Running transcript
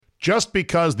Just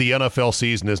because the NFL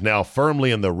season is now firmly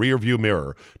in the rearview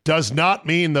mirror does not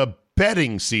mean the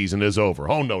betting season is over.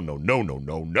 Oh, no, no, no, no,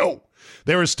 no, no.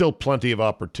 There is still plenty of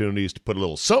opportunities to put a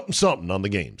little something on the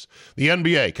games. The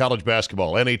NBA, college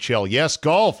basketball, NHL, yes,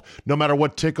 golf. No matter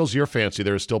what tickles your fancy,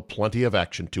 there is still plenty of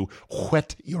action to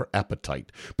whet your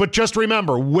appetite. But just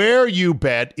remember, where you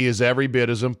bet is every bit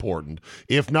as important,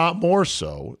 if not more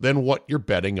so, than what you're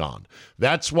betting on.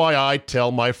 That's why I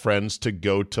tell my friends to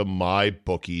go to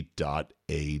mybookie.ag.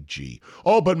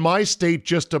 Oh, but my state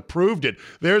just approved it.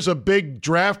 There's a big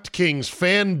DraftKings,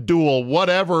 FanDuel,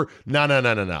 whatever.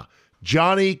 No.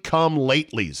 Johnny come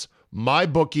latelys.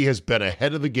 MyBookie has been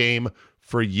ahead of the game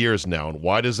for years now. And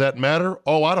why does that matter?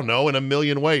 Oh, I don't know, in a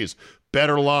million ways.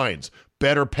 Better lines,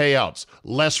 better payouts,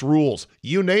 less rules,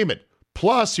 you name it.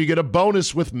 Plus, you get a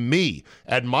bonus with me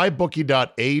at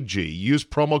mybookie.ag. Use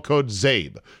promo code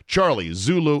ZABE, Charlie,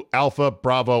 Zulu, Alpha,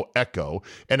 Bravo, Echo,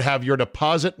 and have your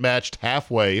deposit matched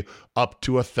halfway up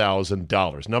to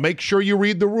 $1,000. Now, make sure you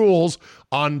read the rules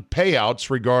on payouts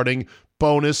regarding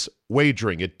bonus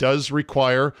wagering. It does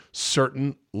require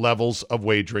certain levels of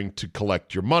wagering to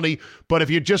collect your money, but if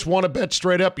you just want to bet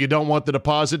straight up, you don't want the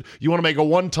deposit, you want to make a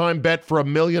one-time bet for $1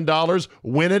 million,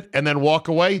 win it, and then walk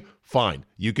away, fine.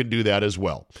 You can do that as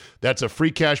well. That's a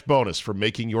free cash bonus for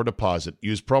making your deposit.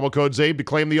 Use promo code ZABE to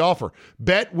claim the offer.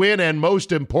 Bet, win, and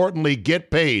most importantly,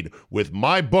 get paid with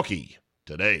MyBookie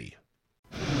today.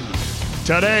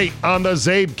 Today on the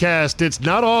Zabecast, it's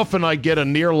not often I get a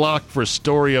near lock for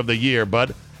Story of the Year,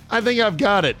 but I think I've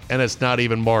got it, and it's not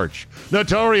even March.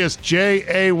 Notorious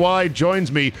J.A.Y.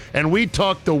 joins me, and we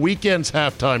talk the weekend's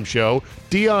halftime show,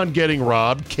 Dion getting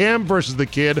robbed, Cam versus the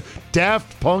Kid,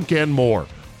 Daft Punk, and more.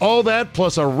 All that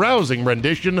plus a rousing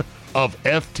rendition of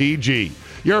FTG.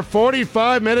 Your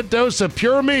 45-minute dose of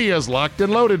pure me is locked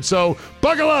and loaded, so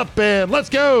buckle up and let's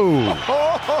go!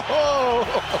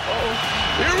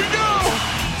 Here we go!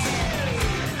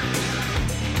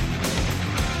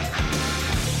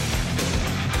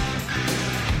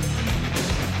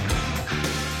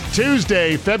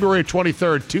 Tuesday, February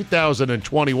 23rd,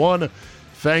 2021.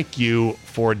 Thank you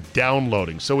for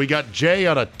downloading. So we got Jay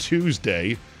on a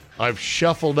Tuesday. I've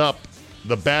shuffled up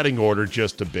the batting order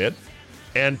just a bit.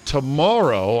 And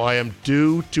tomorrow I am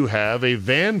due to have a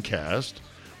Vancast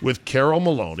with Carol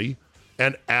Maloney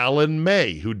and Alan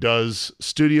May, who does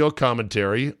studio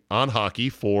commentary on hockey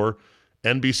for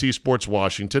NBC Sports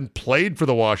Washington, played for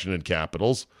the Washington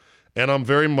Capitals, and I'm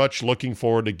very much looking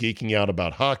forward to geeking out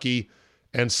about hockey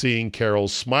and seeing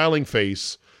Carol's smiling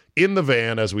face in the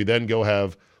van as we then go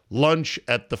have lunch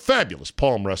at the fabulous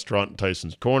Palm Restaurant in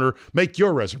Tyson's Corner. Make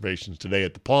your reservations today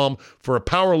at the Palm for a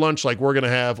power lunch like we're going to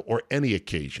have or any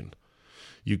occasion.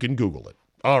 You can Google it.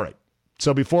 All right.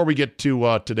 So before we get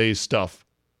to today's stuff,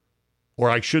 or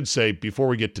I should say before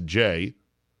we get to Jay,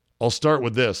 I'll start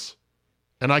with this.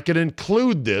 And I can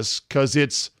include this because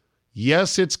it's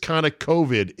kind of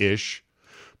COVID-ish,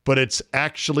 but it's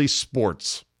actually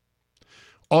sports.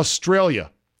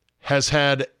 Australia has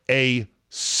had a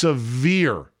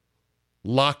severe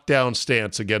lockdown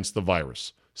stance against the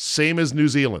virus. Same as New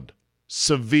Zealand.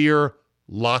 Severe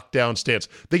lockdown stance.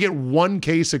 They get one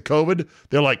case of COVID,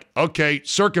 they're like, okay,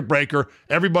 circuit breaker,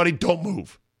 everybody don't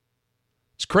move.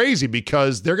 It's crazy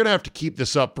because they're going to have to keep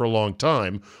this up for a long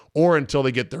time or until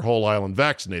they get their whole island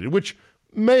vaccinated, which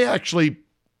may actually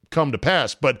come to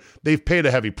pass, but they've paid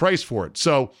a heavy price for it.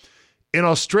 So in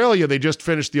Australia, they just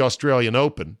finished the Australian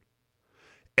Open,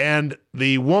 and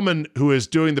the woman who is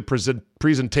doing the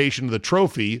presentation of the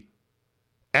trophy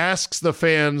asks the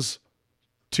fans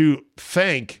to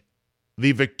thank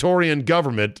the Victorian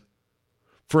government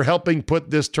for helping put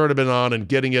this tournament on and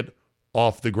getting it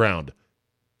off the ground.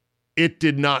 It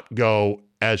did not go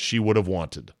as she would have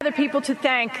wanted. Other people to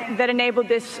thank that enabled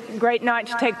this great night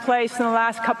to take place in the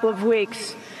last couple of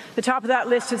weeks. The top of that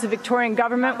list is the Victorian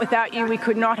government. Without you, we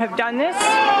could not have done this.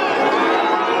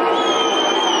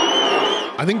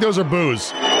 I think those are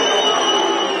boos.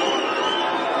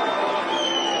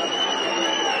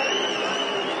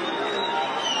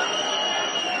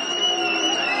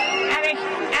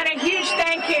 And a huge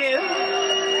thank you.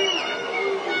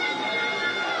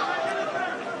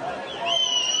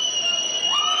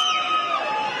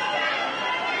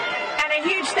 And a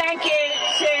huge thank you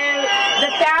to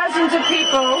the thousands of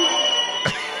people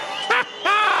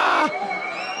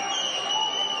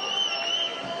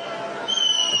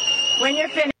when you're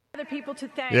finished, other people to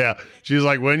thank. Yeah, she's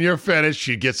like, when you're finished,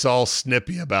 she gets all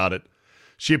snippy about it.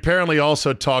 She apparently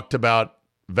also talked about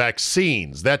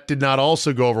vaccines. That did not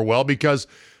also go over well because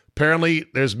apparently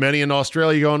there's many in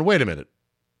Australia going, wait a minute,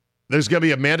 there's going to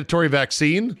be a mandatory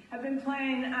vaccine? I've been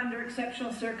playing under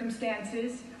exceptional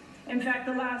circumstances, In fact,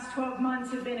 the last 12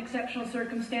 months have been exceptional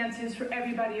circumstances for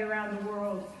everybody around the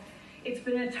world. It's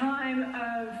been a time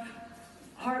of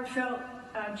heartfelt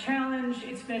challenge.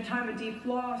 It's been a time of deep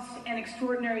loss and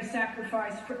extraordinary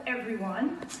sacrifice for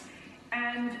everyone.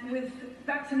 And with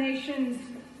vaccinations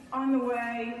on the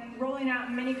way, rolling out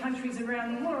in many countries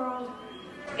around the world,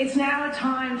 it's now a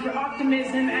time for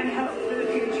optimism and hope for the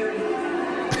future.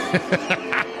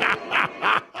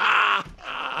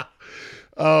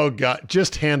 Oh, God.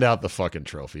 Just hand out the fucking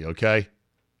trophy, okay?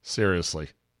 Seriously.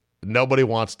 Nobody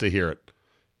wants to hear it,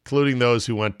 including those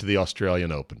who went to the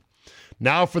Australian Open.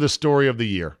 Now for the story of the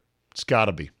year. It's got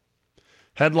to be.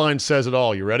 Headline says it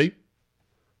all. You ready?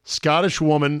 Scottish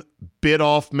woman bit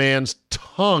off man's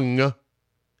tongue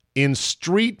in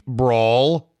street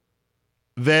brawl,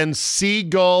 then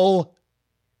seagull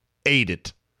ate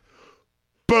it.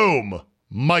 Boom.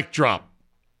 Mic drop.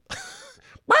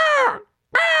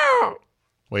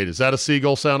 Wait, is that a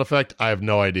seagull sound effect? I have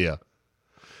no idea.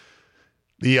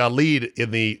 The lead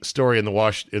in the story in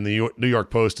the New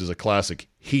York Post is a classic.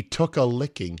 He took a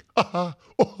licking.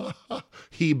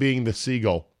 He being the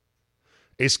seagull.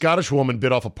 A Scottish woman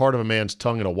bit off a part of a man's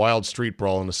tongue in a wild street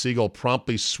brawl, and the seagull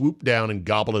promptly swooped down and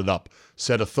gobbled it up,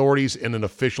 said authorities in an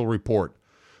official report.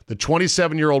 The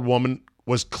 27-year-old woman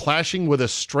was clashing with a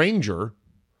stranger.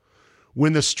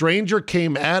 When the stranger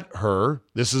came at her,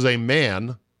 this is a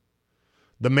man,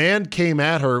 the man came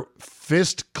at her,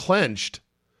 fist clenched,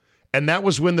 and that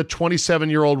was when the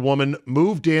 27-year-old woman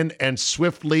moved in and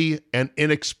swiftly and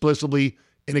inexplicably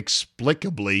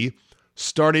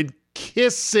started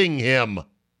kissing him.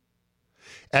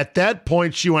 At that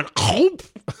point, she went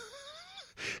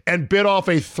and bit off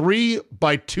a 3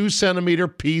 by 2 centimeter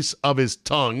piece of his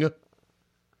tongue,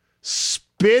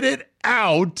 spit it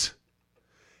out,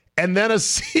 and then a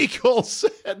seagull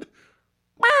said,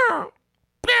 meow,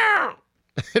 meow,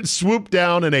 and swooped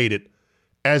down and ate it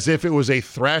as if it was a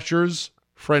Thrasher's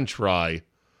French fry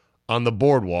on the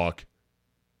boardwalk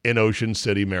in Ocean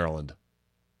City, Maryland.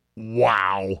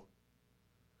 Wow.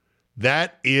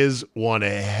 That is one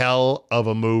hell of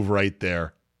a move right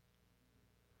there.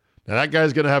 Now that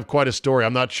guy's going to have quite a story.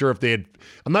 I'm not sure if the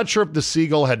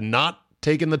seagull had not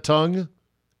taken the tongue,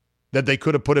 that they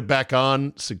could have put it back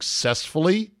on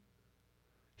successfully.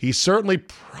 He certainly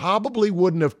probably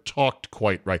wouldn't have talked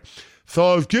quite right. So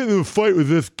I was getting in a fight with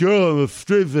this girl on the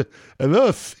street, and then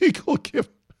a seagull came.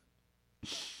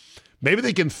 Maybe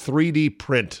they can 3D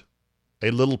print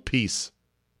a little piece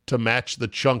to match the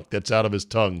chunk that's out of his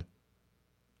tongue.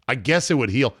 I guess it would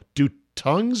heal. Do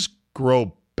tongues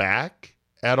grow back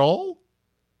at all?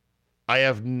 I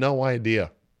have no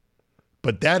idea.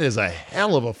 But that is a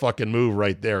hell of a fucking move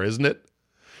right there, isn't it?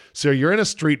 So you're in a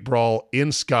street brawl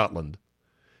in Scotland,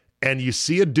 and you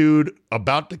see a dude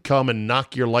about to come and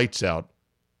knock your lights out.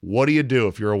 What do you do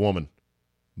if you're a woman?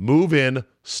 Move in,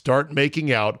 start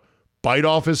making out, bite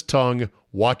off his tongue,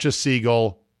 watch a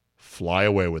seagull, fly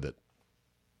away with it.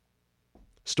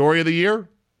 Story of the year?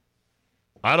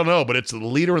 I don't know, but it's the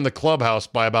leader in the clubhouse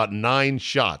by about 9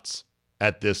 shots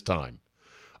at this time.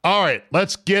 All right,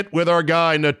 let's get with our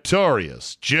guy,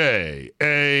 Notorious J.A.Y.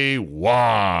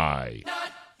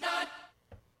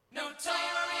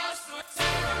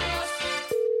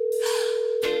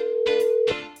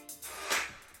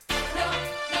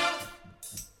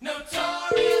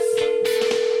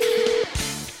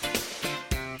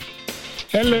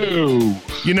 Hello.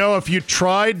 You know, if you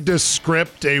tried to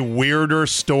script a weirder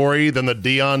story than the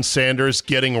Deion Sanders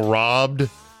getting robbed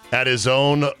at his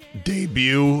own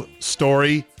debut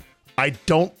story, I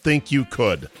don't think you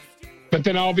could. But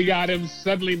then all we got him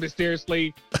suddenly,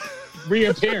 mysteriously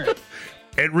reappeared.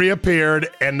 It reappeared,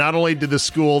 and not only did the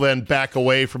school then back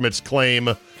away from its claim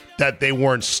that they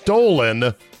weren't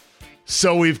stolen,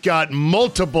 so we've got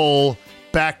multiple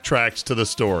backtracks to the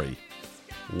story.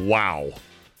 Wow.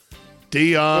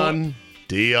 Deion.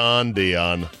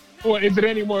 Well, is it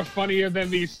any more funnier than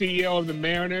the CEO of the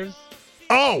Mariners?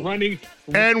 Oh, running,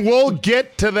 and we'll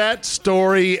get to that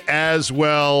story as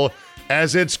well,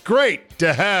 as it's great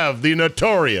to have the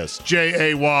Notorious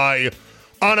J.A.Y.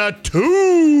 on a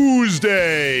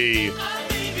Tuesday.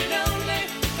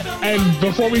 And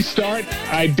before we start,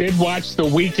 I did watch the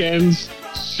weekend's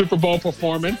Super Bowl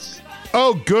performance.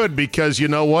 Oh, good, because you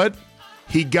know what?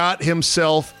 He got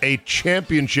himself a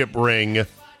championship ring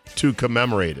to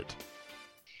commemorate it.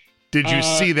 Did you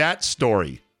see that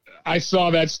story? I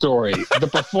saw that story. The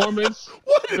performance.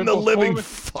 What in the living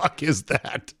fuck is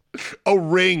that? A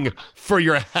ring for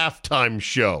your halftime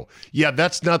show. Yeah,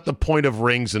 that's not the point of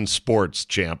rings in sports,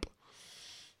 champ.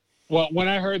 Well, when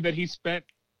I heard that he spent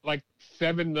like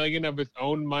 $7 million of his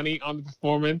own money on the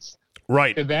performance,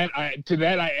 right? To that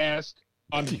I asked,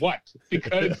 On what?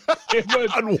 Because it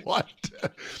was On what?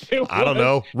 it I don't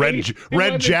know. Red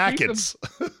was a jackets.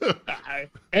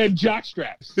 and jock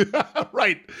straps.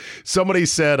 Right. Somebody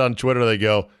said on Twitter, they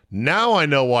go, now I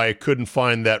know why I couldn't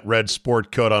find that red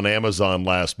sport coat on Amazon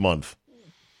last month.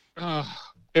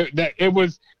 It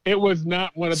was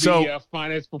not one of the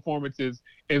finest performances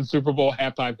in Super Bowl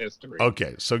halftime history.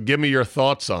 Okay, so give me your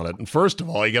thoughts on it. And first of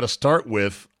all, you got to start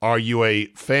with, are you a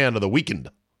fan of The Weeknd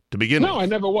to begin with? No, I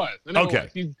never was. Okay.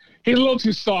 He's a little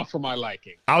too soft for my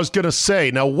liking. I was going to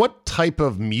say, now what type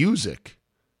of music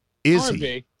is R&B.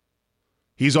 he?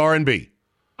 He's R&B.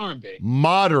 R&B.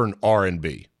 Modern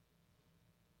R&B.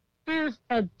 I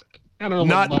don't know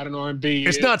what modern R&B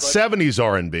is. It's not 70s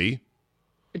R&B.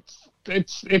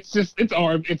 It's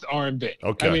R&B.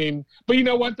 Okay. I mean, but you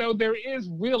know what though? There is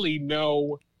really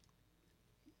no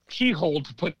keyhole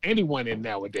to put anyone in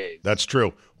nowadays. That's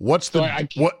true. What's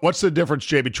the difference,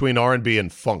 Jay, between R&B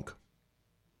and funk?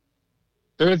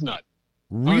 There is none.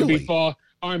 Really?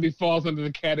 R&B falls under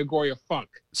the category of funk.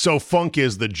 So funk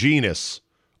is the genus,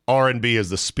 R&B is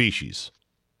the species.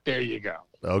 There you go.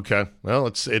 Okay. Well,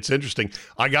 it's interesting.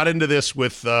 I got into this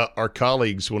with our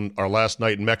colleagues when our last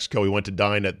night in Mexico, we went to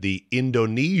dine at the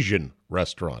Indonesian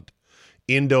restaurant.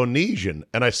 Indonesian.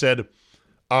 And I said,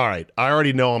 all right, I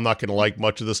already know I'm not going to like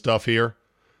much of the stuff here,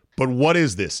 but what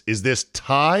is this? Is this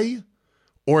Thai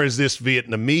or is this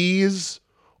Vietnamese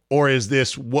or is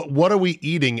this, what are we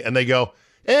eating? And they go,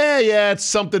 yeah, it's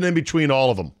something in between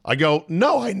all of them. I go,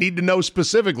 no, I need to know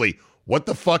specifically, what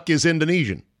the fuck is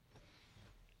Indonesian?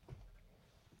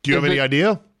 Do you have any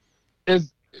idea? Isn't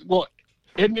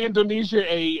Indonesia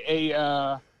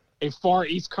a Far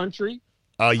East country?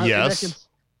 Yes.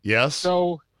 Yes.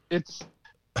 So it's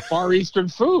Far Eastern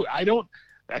food.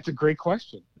 That's a great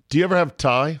question. Do you ever have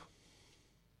Thai?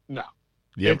 No.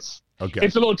 Yep. It's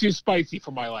a little too spicy for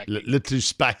my liking. Little too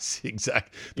spicy,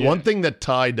 exactly. The one thing that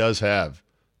Thai does have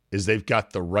is they've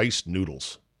got the rice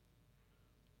noodles.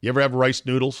 You ever have rice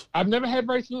noodles? I've never had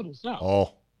rice noodles, no.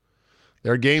 Oh,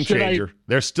 they're a game changer.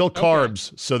 They're still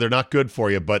carbs, so they're not good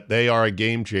for you, but they are a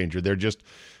game changer.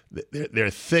 They're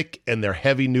thick and they're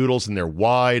heavy noodles and they're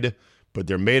wide, but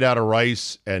they're made out of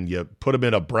rice, and you put them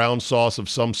in a brown sauce of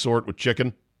some sort with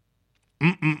chicken.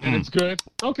 And it's good?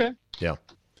 Okay. Yeah.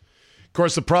 Of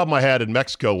course, the problem I had in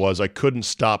Mexico was I couldn't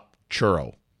stop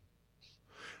churro.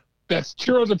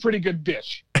 Churro's a pretty good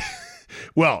dish.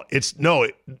 Well,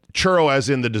 churro as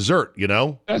in the dessert, you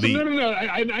know? No.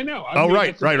 I know.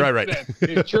 Right.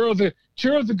 Churro's a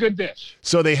good dish.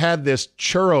 So they had this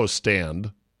churro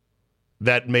stand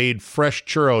that made fresh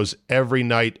churros every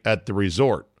night at the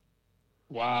resort.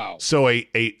 Wow. So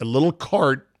a little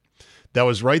cart that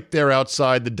was right there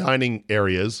outside the dining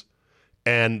areas,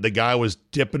 and the guy was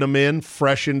dipping them in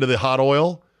fresh into the hot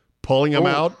oil, pulling them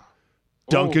out,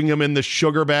 dunking them in the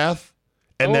sugar bath,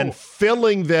 and then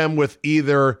filling them with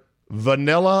either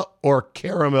vanilla or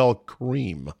caramel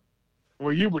cream.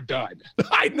 Well, you were done.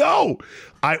 I know.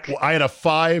 I had a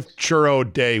 5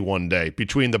 churro day one day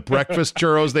between the breakfast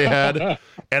churros they had,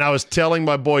 and I was telling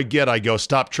my boy I go,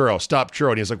 stop churro.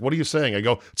 And he's like, what are you saying? I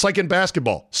go, it's like in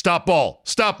basketball. Stop ball.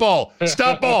 It's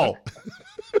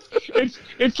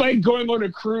like going on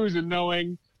a cruise and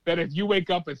knowing that if you wake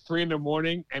up at 3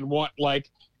 a.m. and want like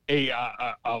a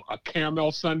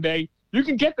caramel sundae, you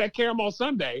can get that caramel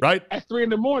sundae right at 3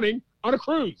 a.m. on a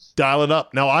cruise. Dial it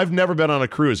up. Now, I've never been on a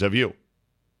cruise. Have you?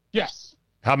 Yes.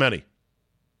 How many?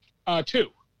 2.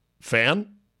 Fan?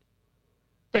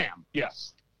 Fam,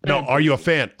 yes. No, are you a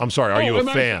fan? I'm sorry. Are you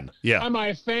a fan? Yeah. Am I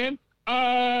a fan?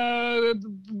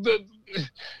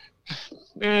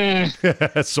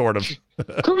 Sort of.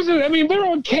 Cruises, I mean, they're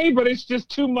okay, but it's just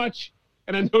too much.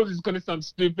 And I know this is going to sound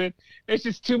stupid. It's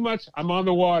just too much. I'm on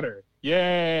the water.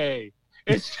 Yay.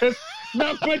 It's just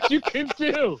not much you can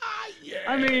do.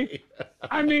 Yay.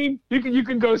 I mean, you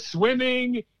can go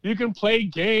swimming. You can play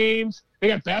games. They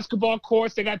got basketball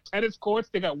courts. They got tennis courts.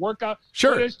 They got workout.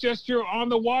 Sure. But it's just you're on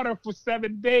the water for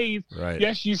 7 days. Right.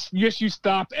 Yes, you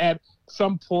stop at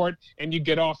some port and you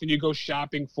get off and you go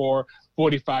shopping for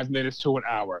 45 minutes to an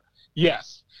hour.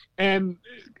 Yes. And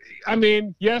I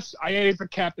mean, yes, I ate at the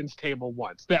captain's table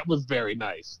once. That was very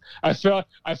nice. I felt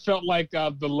like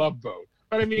the Love Boat.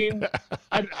 But I mean,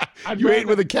 you ate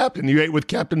with the captain. You ate with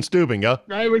Captain Stubing, huh?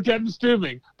 I ate with Captain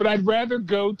Stubing. But I'd rather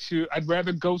go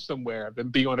somewhere than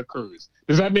be on a cruise.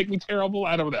 Does that make me terrible?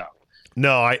 I don't know.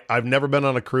 No, I've never been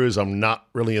on a cruise. I'm not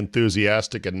really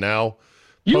enthusiastic, and now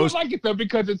you would like it though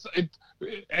because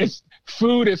it's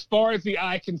food as far as the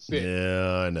eye can see.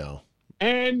 Yeah, I know.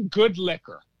 And good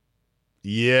liquor.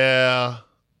 Yeah,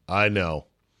 I know.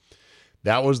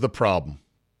 That was the problem.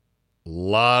 A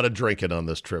lot of drinking on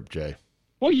this trip, Jay.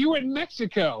 well, you were in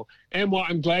Mexico. And, well,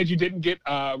 I'm glad you didn't get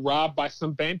robbed by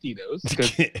some banditos,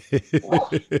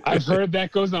 because I've heard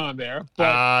that goes on there.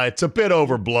 But it's a bit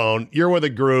overblown. You're with a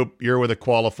group. You're with a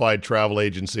qualified travel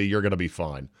agency. You're going to be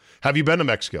fine. Have you been to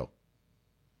Mexico?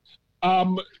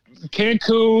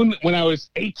 Cancun when I was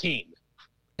 18.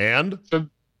 And? So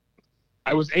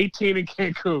I was 18 in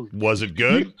Cancun. Was it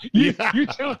good? You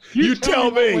tell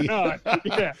me.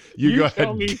 Yeah. You go tell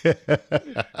ahead. Me.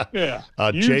 Yeah.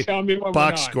 Tell me what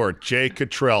box went on. score, Jay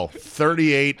Cottrell,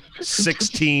 38,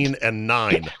 16, and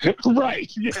 9.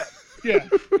 Right. Yeah.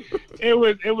 It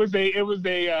was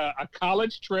a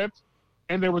college trip,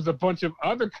 and there was a bunch of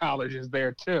other colleges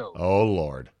there too. Oh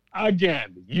Lord.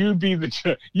 Again, you be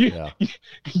the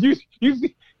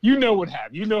you know what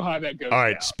happened. You know how that goes. All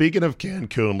right. down. Speaking of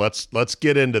Cancun, let's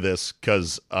get into this,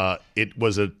 because it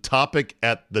was a topic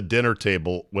at the dinner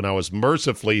table when I was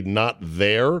mercifully not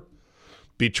there,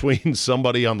 between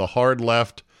somebody on the hard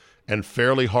left and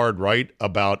fairly hard right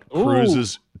about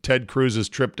Ted Cruz's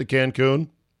trip to Cancun.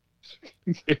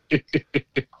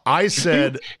 I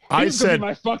said,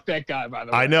 fuck that guy, by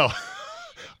the way. I know.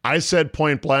 I said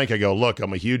point blank, I go, look,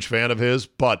 I'm a huge fan of his,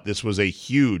 but this was a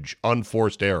huge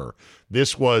unforced error.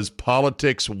 This was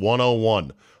politics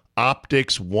 101,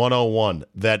 optics 101,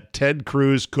 that Ted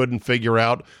Cruz couldn't figure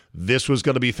out. This was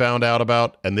going to be found out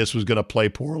about, and this was going to play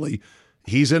poorly.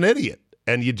 He's an idiot.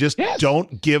 And you just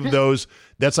don't give those.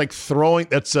 That's like throwing.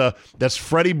 That's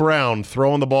Freddie Brown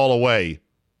throwing the ball away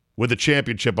with a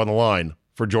championship on the line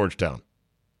for Georgetown.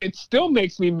 It still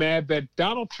makes me mad that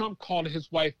Donald Trump called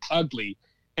his wife ugly,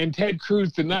 and Ted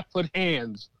Cruz did not put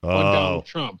hands on Donald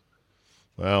Trump.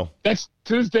 Well, that's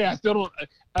to this day I still don't.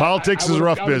 Politics is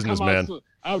rough business, man.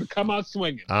 I would come out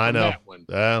swinging. I know. That one.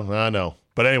 I know.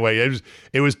 But anyway,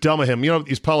 it was dumb of him. You know,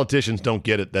 these politicians don't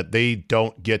get it, that they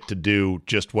don't get to do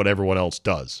just what everyone else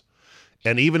does.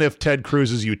 And even if Ted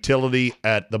Cruz's utility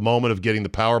at the moment of getting the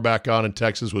power back on in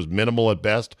Texas was minimal at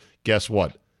best, guess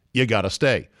what? You got to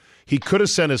stay. He could have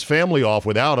sent his family off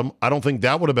without him. I don't think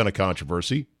that would have been a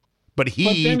controversy. But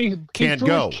he can't threw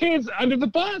go. His kids under the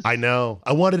bus. I know.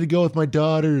 I wanted to go with my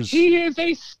daughters. He is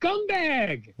a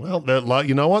scumbag. Well,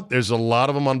 you know what? There's a lot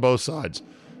of them on both sides.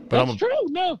 But that's true.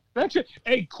 No, that's it.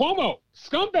 Hey, Cuomo,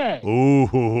 scumbag.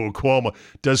 Ooh, Cuomo.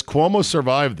 Does Cuomo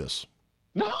survive this?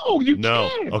 No, you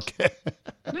can't. Okay.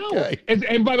 No. Okay.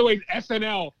 And by the way,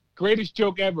 SNL, greatest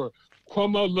joke ever.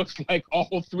 Cuomo looks like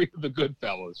all three of the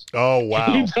Goodfellas. Oh,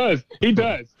 wow. He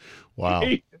does. Wow.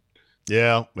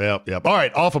 Yeah. All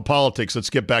right, off of politics, let's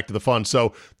get back to the fun.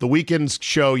 So the Weeknd's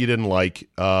show you didn't like.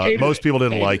 Most people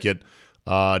didn't like it.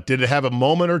 Did it have a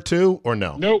moment or two or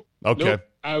no? Nope. Okay. Nope.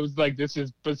 I was like, this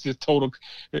is total.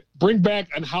 Bring back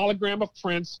a hologram of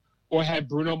Prince or have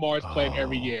Bruno Mars play it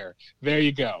every year. There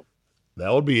you go.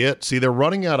 That would be it. See, they're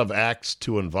running out of acts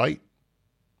to invite.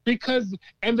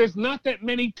 And there's not that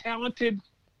many talented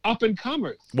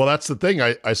up-and-comers. Well, that's the thing.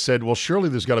 I said, well, surely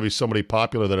there's got to be somebody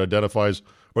popular that identifies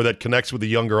or that connects with the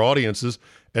younger audiences.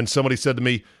 And somebody said to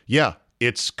me, yeah,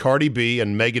 it's Cardi B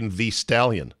and Megan Thee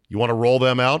Stallion. You want to roll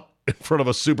them out in front of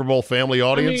a Super Bowl family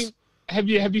audience? I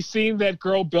mean, have you seen that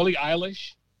girl, Billie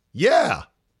Eilish? Yeah.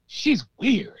 She's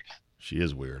weird. She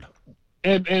is weird.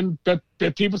 But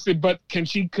people say, but can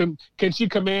she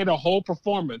command a whole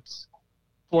performance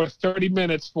for 30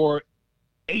 minutes for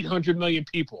 800 million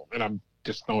people? And I'm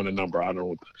just throwing a number. I don't know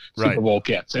what the Super Bowl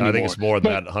gets anymore. I think it's more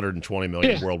than that, 120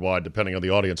 million worldwide, depending on the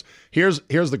audience. Here's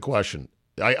the question.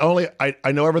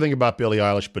 I know everything about Billie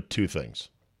Eilish, but two things.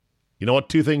 You know what?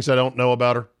 Two things I don't know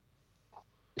about her.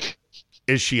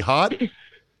 Is she hot?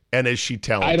 And is she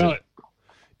talented? I don't.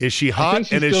 Is she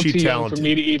hot and is she talented? For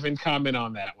me to even comment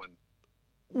on that one.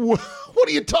 What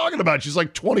are you talking about? She's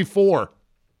like 24.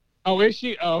 Oh, is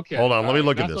she? Oh, okay. Hold on, let me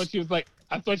look at this.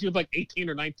 I thought she was like 18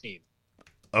 or 19.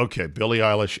 Okay, Billie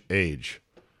Eilish age.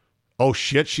 Oh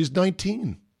shit, she's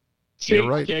 19. See, you're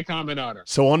right. Can't comment on her.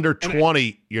 So under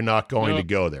 20, you're not going to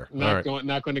go there. Not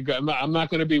going to go. I'm not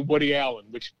going to be Woody Allen,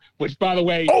 which by the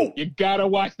way, you gotta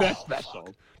watch that special.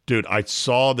 Fuck. Dude, I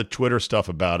saw the Twitter stuff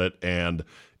about it, and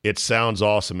it sounds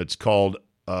awesome. It's called,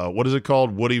 what is it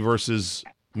called? Woody versus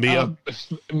Mia?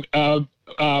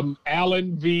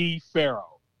 Allen v.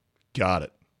 Farrow. Got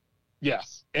it.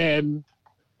 Yes. And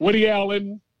Woody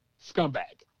Allen, scumbag.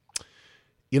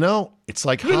 You know, it's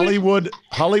like Hollywood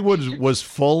was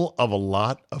full of a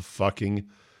lot of fucking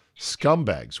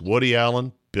scumbags. Woody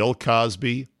Allen, Bill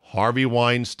Cosby, Harvey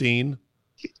Weinstein,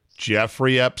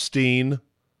 Jeffrey Epstein.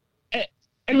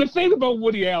 And the thing about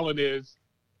Woody Allen is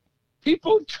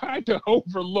people tried to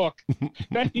overlook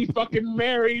that he fucking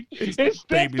married his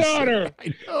stepdaughter.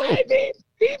 I know. I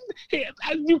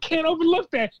mean, you can't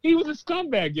overlook that. He was a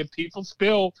scumbag, yet people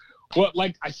still Well,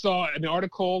 like I saw an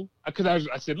article because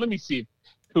I said, let me see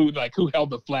who held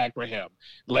the flag for him.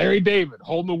 Larry David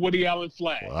holding the Woody Allen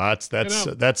flag. Well, that's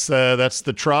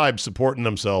the tribe supporting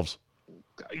themselves.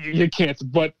 You can't,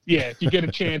 but yeah, if you get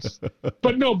a chance.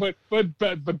 But no, but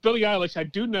Billie Eilish, I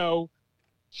do know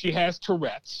she has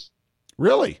Tourette's.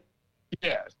 Really?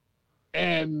 Yeah,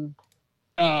 and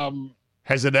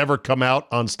has it ever come out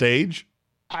on stage?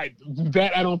 I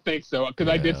don't think so, because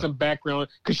I did some background,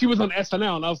 because she was on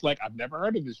SNL and I was like, I've never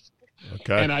heard of this.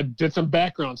 Okay. And I did some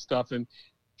background stuff, and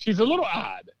she's a little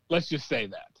odd. Let's just say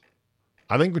that.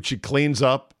 I think when she cleans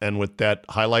up and with that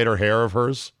highlighter hair of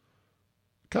hers,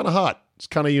 kind of hot. It's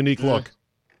kind of a unique look.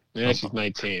 Yeah, she's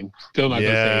 19. Still not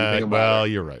going to say anything about well, her.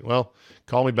 you're right. Well,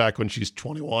 call me back when she's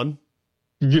 21.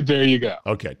 There you go.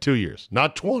 Okay, 2 years.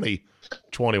 Not 20,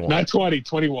 21. Not 20,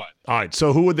 21. All right,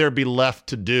 so who would there be left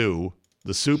to do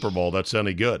the Super Bowl that's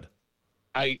any good?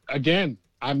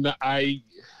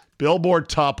 Billboard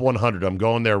Top 100. I'm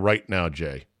going there right now,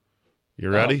 Jay. You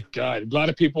ready? Oh, God. A lot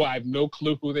of people, I have no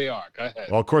clue who they are. Go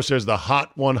ahead. Well, of course, there's the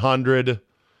Hot 100.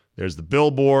 There's the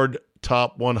Billboard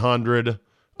Top 100.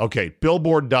 Okay,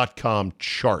 Billboard.com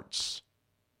charts.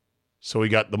 So we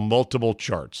got the multiple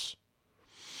charts.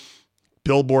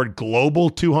 Billboard Global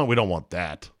 200. We don't want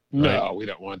that. Right? No, we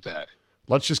don't want that.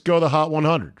 Let's just go the Hot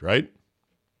 100, right?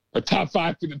 The top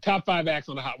five acts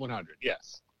on the Hot 100,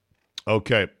 yes.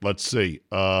 Okay, let's see.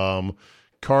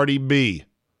 Cardi B,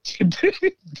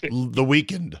 The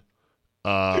Weeknd,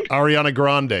 Ariana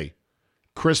Grande,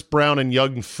 Chris Brown and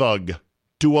Young Thug,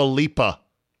 Dua Lipa,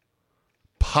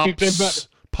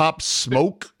 Pop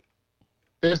Smoke.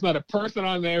 There's not a person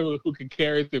on there who can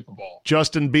carry Super Bowl.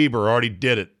 Justin Bieber already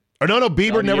did it. Or no,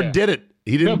 Bieber never did it.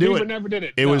 He didn't do it. Bieber never did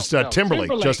it. It was Timberlake,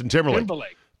 Justin Timberlake.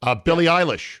 Billie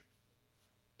Eilish.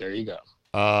 There you go.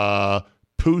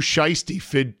 Pooh Shiesty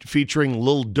featuring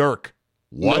Lil Durk.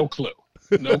 What? No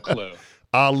clue.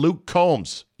 Luke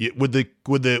Combs with the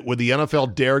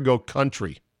NFL Dare Go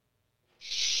Country.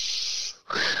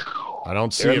 I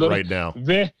don't see it right now.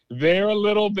 They're a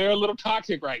little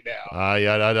toxic right now.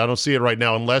 I don't see it right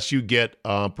now unless you get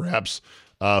perhaps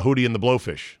Hootie and the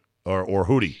Blowfish or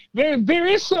Hootie. There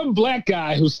is some black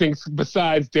guy who sings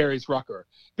besides Darius Rucker.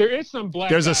 There is some black.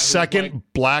 There's guy a second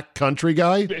black country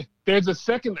guy. There's a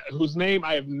second whose name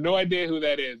I have no idea who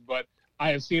that is, but I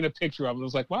have seen a picture of him. I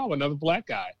was like, wow, another black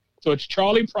guy. So it's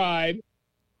Charlie Pride.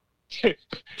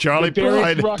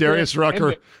 Darius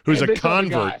Rucker, who's a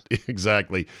convert.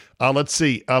 Exactly. Let's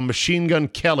see. Machine Gun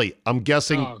Kelly. I'm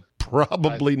guessing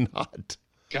probably not.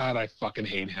 God, I fucking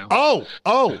hate him. Oh,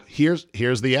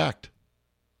 here's the act.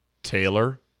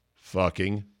 Taylor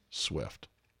fucking Swift.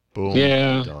 Boom.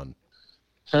 Yeah. Done.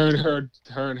 Her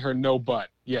and her no butt.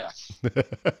 Yes.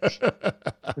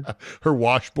 Her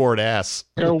washboard ass.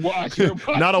 Her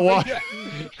not a wash.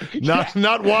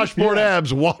 Not washboard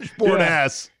abs. Washboard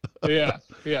ass. Yes.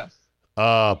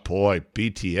 Boy,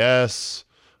 BTS.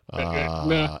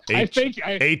 HER.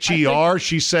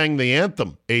 She sang the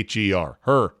anthem. HER.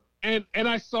 Her. And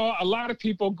I saw a lot of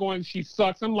people going, she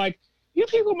sucks. I'm like, you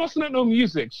people must not know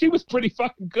music. She was pretty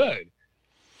fucking good.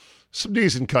 Some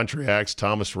decent country acts.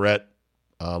 Thomas Rhett,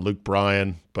 Luke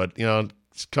Bryan, but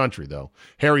it's country though.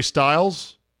 Harry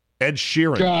Styles, Ed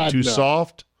Sheeran,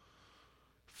 Soft.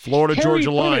 Florida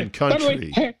Georgia Line,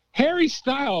 country. Way, Harry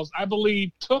Styles, I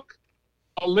believe, took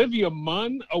Olivia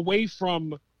Munn away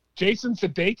from Jason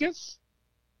Sudeikis.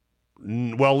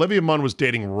 Well, Olivia Munn was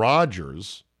dating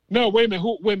Rogers. No, wait a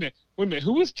minute.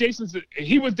 Who was Jason?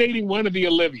 He was dating one of the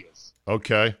Olivias.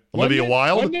 Okay, Olivia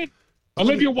Wilde. Wasn't it?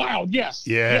 Olivia Wilde, yes.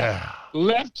 Yeah.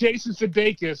 Left Jason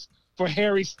Sudeikis for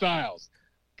Harry Styles.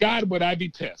 God, would I be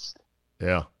pissed.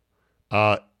 Yeah.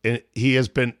 And he has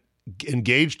been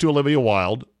engaged to Olivia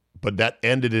Wilde, but that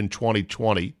ended in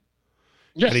 2020.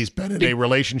 Yes. And he's been in a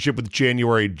relationship with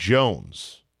January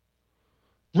Jones.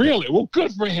 Really? Well,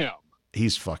 good for him.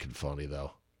 He's fucking funny,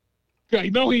 though. Yeah,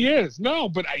 no, he is. No,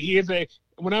 but he is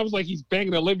when I was like, he's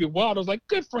banging Olivia Wilde, I was like,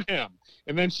 good for him.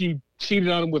 And then she cheated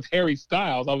on him with Harry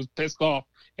Styles. I was pissed off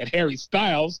at Harry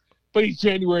Styles, but he's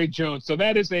January Jones. So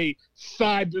that is a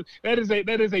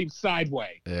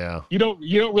sideway. Yeah. You don't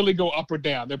really go up or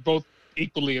down. They're both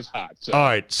equally as hot. So. All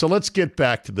right. So let's get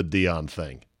back to the Deion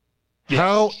thing. Yes.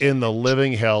 How in the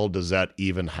living hell does that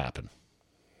even happen?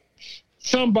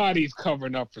 Somebody's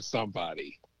covering up for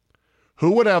somebody.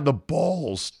 Who would have the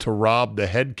balls to rob the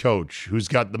head coach who's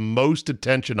got the most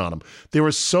attention on him? There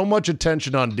was so much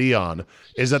attention on Deion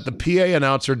is that the PA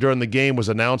announcer during the game was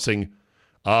announcing,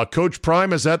 Coach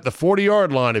Prime is at the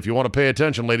 40-yard line. If you want to pay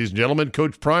attention, ladies and gentlemen,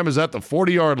 Coach Prime is at the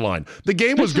 40-yard line. The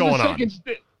game was going on.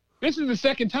 This is the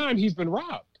second time he's been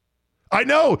robbed. I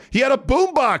know. He had a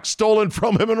boombox stolen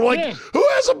from him, and we're like, Yeah. who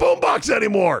has a boombox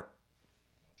anymore?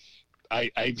 I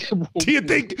Do you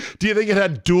think it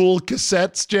had dual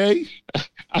cassettes, Jay?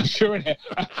 I'm sure it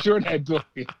had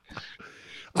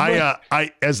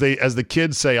As the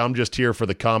kids say, I'm just here for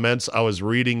the comments. I was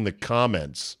reading the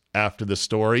comments after the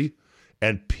story,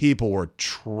 and people were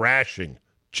trashing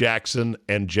Jackson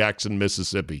and Jackson,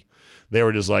 Mississippi. They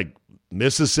were just like,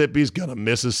 Mississippi's gonna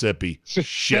Mississippi.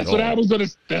 Shithole. That's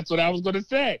what I was gonna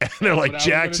say. And they're like,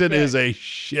 Jackson is a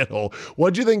shithole.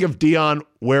 What'd you think of Deion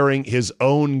wearing his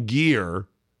own gear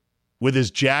with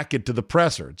his jacket to the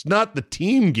presser? It's not the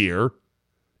team gear.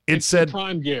 It said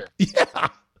Prime gear. Yeah.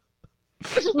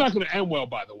 This is not going to end well,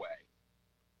 by the way.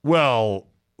 Well,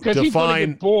 because he's going to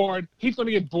get bored. He's going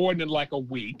to get bored in like a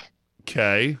week.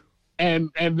 Okay.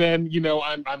 And then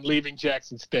I'm leaving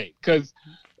Jackson State because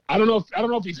I don't know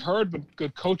if he's heard,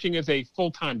 but coaching is a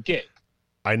full-time gig.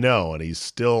 I know, and he's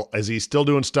still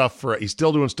doing stuff for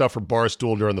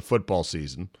Barstool during the football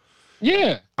season.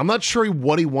 Yeah. I'm not sure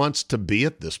what he wants to be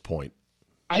at this point.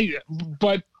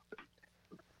 But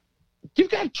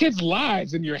you've got kids'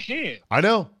 lives in your hand. I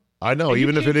know.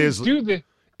 Even if it is, you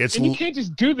can't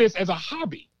just do this as a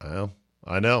hobby.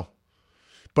 I know.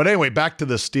 But anyway, back to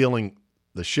the stealing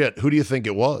the shit. Who do you think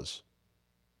it was?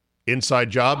 Inside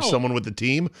job, someone with the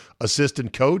team,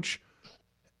 assistant coach,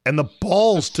 and the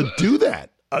balls to do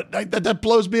that. That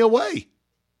blows me away.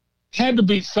 Had to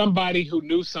be somebody who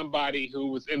knew somebody who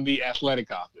was in the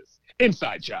athletic office.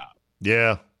 Inside job.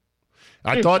 Yeah.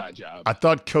 I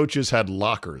thought coaches had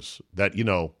lockers that,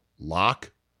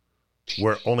 lock,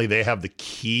 where only they have the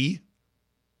key.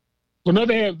 Well, no,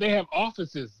 they have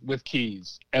offices with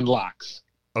keys and locks.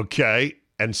 Okay.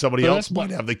 And somebody else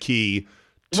might have the key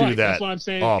to that That's why I'm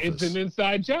saying office. It's an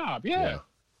inside job. Yeah.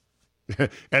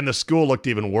 And the school looked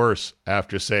even worse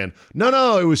after saying,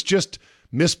 no, it was just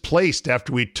misplaced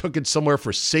after we took it somewhere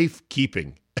for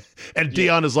safekeeping. And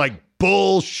Deion is like,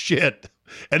 bullshit.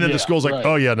 And then the school's like,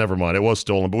 oh, yeah, never mind. It was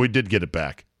stolen, but we did get it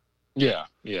back. Yeah.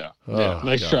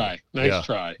 Nice try. Nice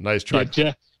try.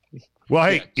 Yeah, well,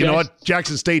 hey, you know what?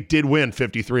 Jackson State did win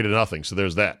 53-0, so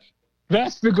there's that.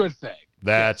 That's the good thing.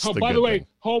 That's the good thing. By the way,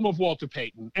 home of Walter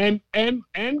Payton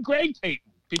and Greg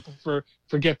Payton. People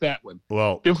forget that one.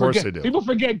 Well, of course they do. People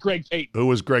forget Greg Payton. Who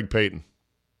was Greg Payton?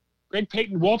 Greg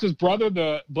Payton, Walter's brother,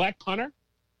 the black punter.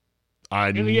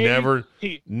 I never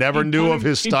knew of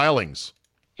his stylings.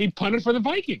 He punted for the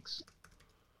Vikings.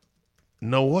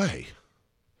 No way.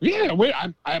 Yeah, wait,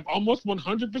 I'm almost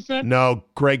 100%. No,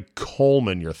 Greg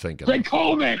Coleman, you're thinking. Greg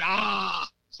Coleman.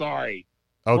 Sorry.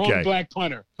 Okay. Wrong black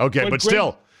punter. Okay, but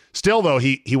still though,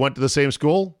 he went to the same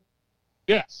school?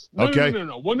 Yes. No, okay.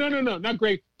 No. Well, no, not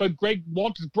Greg, but Greg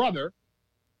Walter's brother,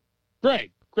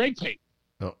 Greg Payton.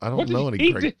 No, I don't know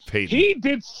any Greg Payton. He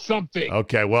did something.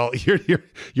 Okay, well,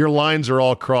 your lines are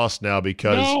all crossed now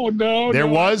because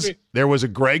there was a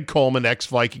Greg Coleman,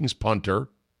 ex-Vikings punter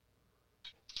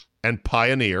and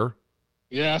pioneer.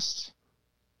 Yes.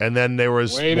 And then there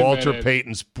was Walter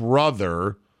Payton's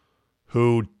brother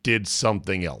who did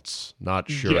something else. Not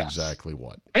sure exactly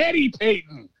what. Eddie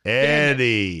Payton.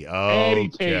 Eddie. Okay. Eddie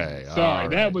Payton.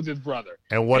 Sorry, that was his brother.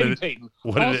 And Eddie Payton,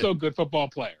 also a good football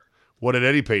player. What did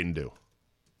Eddie Payton do?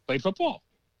 Played football.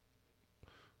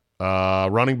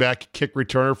 Running back, kick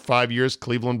returner, 5 years,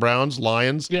 Cleveland Browns,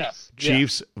 Lions,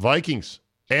 Chiefs, Vikings,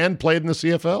 and played in the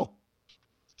CFL.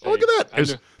 Hey, look at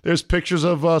that. There's pictures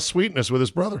of Sweetness with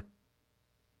his brother.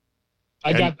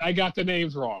 I got the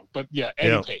names wrong, but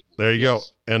Eddie Payton. There you go.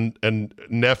 And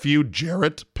nephew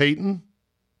Jarrett Payton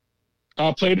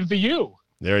played at the U.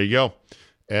 There you go.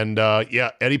 And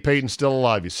Eddie Payton's still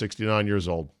alive. He's 69 years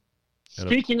old.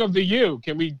 Speaking of the U,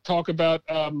 can we talk about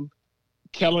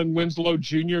Kellen Winslow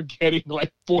Jr. getting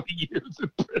like 40 years in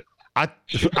prison?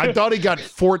 I thought he got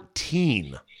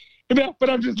 14. No, but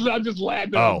I'm just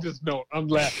laughing. I'm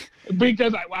laughing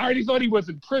because I already thought he was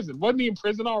in prison. Wasn't he in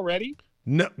prison already?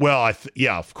 No, well,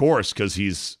 of course, because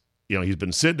he's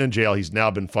been sitting in jail. He's now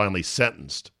been finally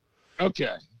sentenced.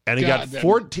 Okay, and he got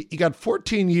 14. He got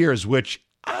 14 years, which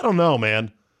I don't know,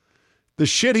 man. The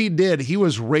shit he did, he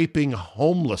was raping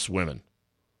homeless women.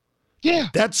 Yeah,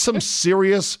 that's some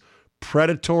serious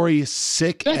predatory,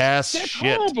 sick ass that's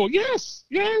shit. Horrible. Yes.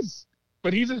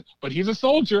 But he's a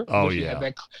soldier. Oh,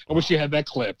 I wish you had that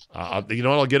clip. You know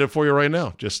what? I'll get it for you right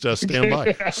now. Just stand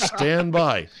by. Stand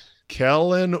by.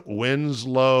 Kellen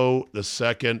Winslow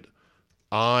II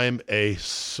I'm a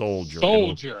soldier.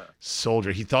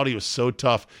 Soldier. He thought he was so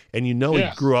tough. And he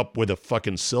grew up with a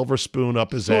fucking silver spoon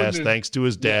up his ass thanks to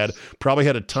his dad. Yes. Probably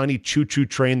had a tiny choo-choo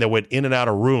train that went in and out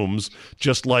of rooms,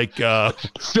 just like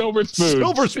Silver Spoons.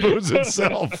 Silver Spoons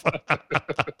itself.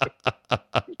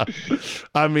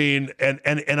 I mean,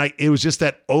 it was just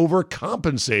that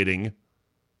overcompensating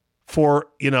for,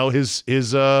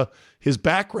 his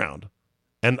background.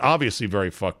 And obviously very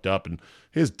fucked up. And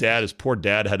his poor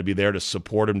dad had to be there to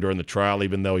support him during the trial,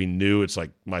 even though he knew it's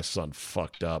like, my son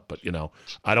fucked up. But,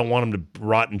 I don't want him to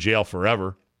rot in jail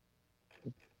forever.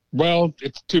 Well,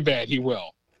 it's too bad. He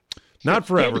will. Not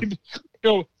forever.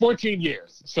 14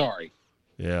 years. Sorry.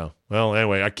 Yeah. Well,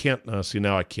 anyway, I can't.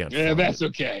 Now I can't. Yeah, that's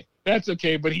okay. That's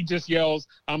okay. But he just yells,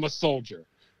 I'm a soldier.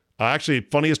 Actually,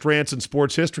 funniest rants in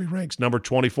sports history ranks number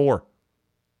 24.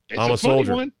 I'm a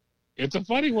soldier. One. It's a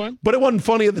funny one. But it wasn't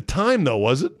funny at the time, though,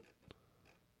 was it?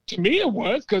 To me, it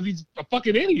was, because he's a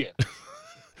fucking idiot.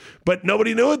 But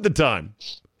nobody knew at the time.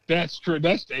 That's true.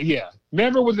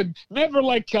 Never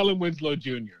like Kellen Winslow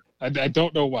Jr. I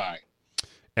don't know why.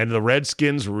 And the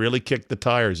Redskins really kicked the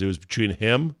tires. It was between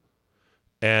him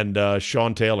and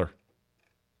Sean Taylor.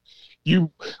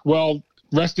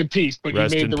 Rest in peace. But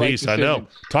rest you made in the peace. Right decision.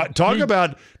 I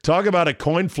know. Talk about a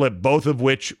coin flip, both of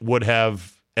which would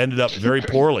have ended up very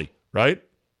poorly, right?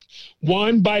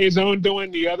 One by his own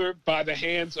doing, the other by the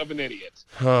hands of an idiot.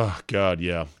 Oh, God,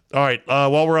 yeah. All right,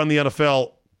 while we're on the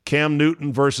NFL, Cam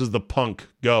Newton versus the punk.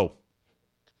 Go.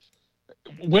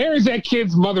 Where is that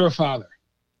kid's mother or father?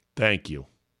 Thank you.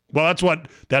 Well,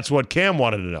 that's what Cam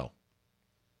wanted to know.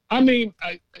 I mean,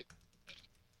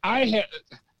 I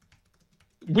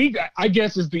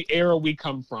guess is the era we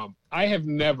come from. I have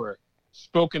never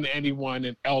spoken to anyone,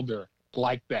 an elder,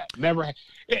 like that. Never.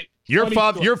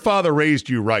 Your father raised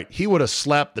you right. He would have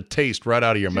slapped the taste right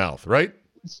out of your mouth, right?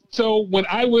 So when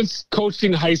I was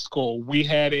coaching high school, we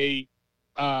had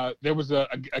there was a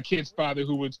kid's father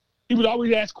he would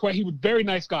always ask questions. He was a very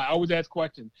nice guy. Always ask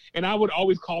questions, and I would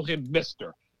always call him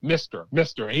Mister.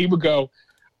 And he would go,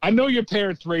 I know your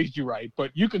parents raised you right,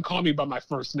 but you can call me by my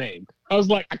first name. I was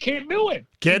like, I can't do it.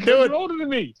 Can't do it. You're older than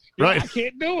me. Right. I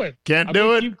can't do it. Can't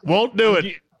do it. Won't do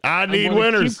it. I need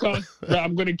winners.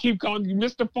 I'm going to keep calling you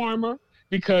Mr. Farmer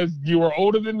because you are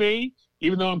older than me.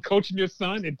 Even though I'm coaching your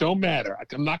son, it don't matter.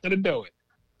 I'm not going to do it.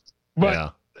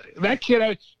 But that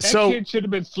kid should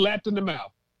have been slapped in the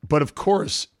mouth. But of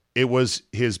course, it was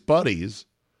his buddies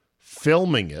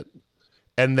filming it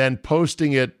and then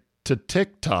posting it to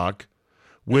TikTok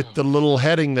with the little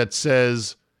heading that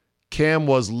says Cam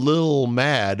was little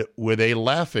mad with a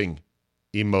laughing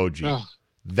emoji.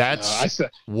 That's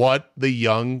what the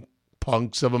young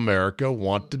punks of America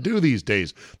want to do these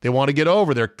days. They want to get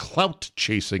over their clout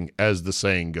chasing, as the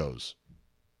saying goes.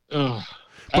 But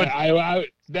like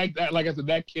I said,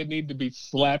 that kid needed to be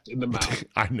slapped in the mouth.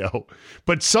 I know.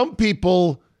 But some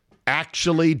people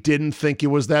actually didn't think it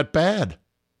was that bad.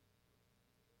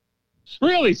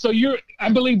 Really? So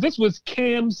I believe this was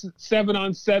Cam's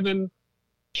 7-on-7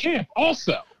 camp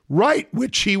also. Right,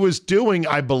 which he was doing,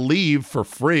 I believe, for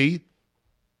free.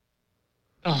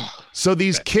 So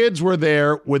these kids were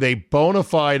there with a bona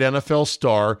fide NFL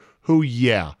star who,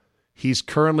 he's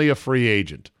currently a free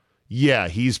agent. Yeah,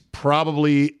 he's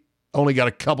probably only got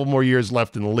a couple more years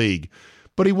left in the league.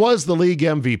 But he was the league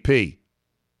MVP.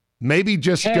 Maybe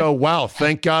just go, wow,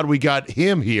 thank God we got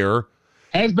him here.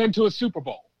 Has been to a Super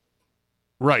Bowl.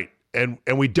 Right. And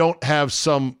we don't have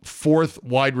some fourth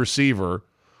wide receiver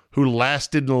who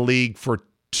lasted in the league for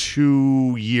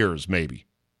 2 years, maybe,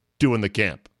 doing the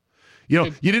camp. You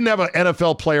didn't have an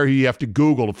NFL player who you have to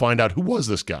Google to find out who was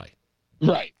this guy.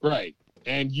 Right.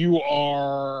 And you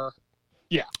are,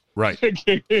 Right.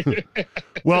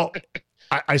 Well,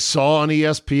 I saw on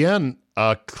ESPN,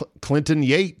 Clinton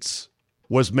Yates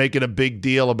was making a big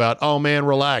deal about, oh man,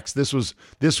 relax. This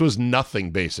was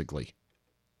nothing, basically.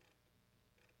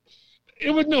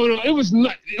 It was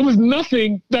it was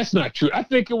nothing. That's not true. I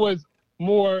think it was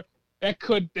more that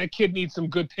kid needs some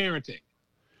good parenting.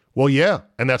 Well, yeah,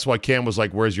 and that's why Cam was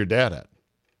like, "Where's your dad at?"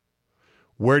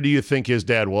 Where do you think his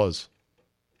dad was?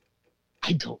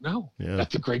 I don't know. Yeah.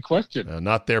 That's a great question.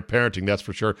 Not their parenting, that's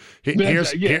for sure.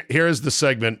 Here's the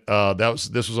segment.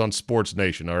 This was on Sports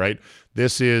Nation. All right,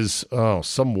 this is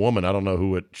some woman. I don't know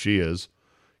who she is.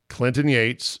 Clinton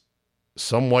Yates,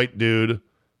 some white dude,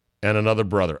 and another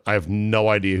brother. I have no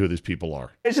idea who these people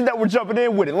are. It's that we're jumping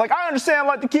in with it. Like, I understand,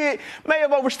 like, the kid may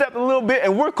have overstepped a little bit,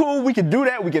 and we're cool. We can do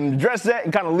that. We can address that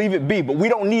and kind of leave it be. But we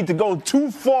don't need to go too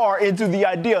far into the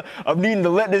idea of needing to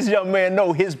let this young man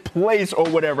know his place or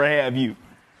whatever have you.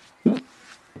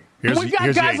 We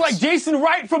got guys like Jason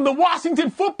Wright from the Washington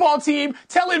football team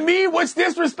telling me what's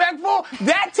disrespectful.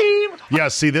 That team. Yeah,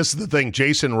 see, this is the thing.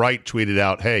 Jason Wright tweeted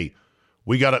out, "Hey,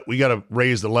 we gotta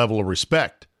raise the level of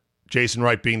respect." Jason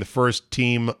Wright being the first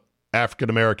team African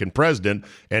American president,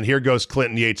 and here goes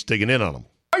Clinton Yates digging in on him.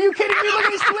 Are you kidding me? Look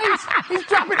at his tweets. He's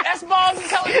dropping S-bombs and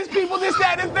telling his people this,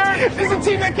 that, and third. This is a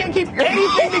team that can't keep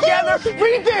anything together.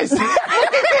 Read this. Look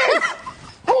at this.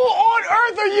 Who on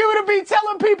earth are you to be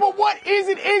telling people what is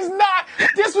and is not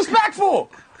disrespectful?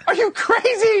 Are you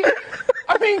crazy?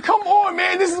 I mean, come on,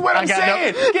 man. This is what I'm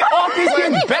saying. Get off these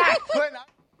kids' back.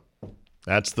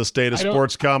 That's the state of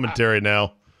sports commentary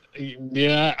now.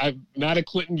 Yeah, I'm not a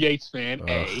Clinton Yates fan,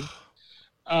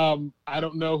 I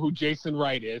don't know who Jason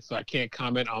Wright is, so I can't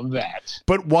comment on that.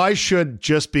 But why should,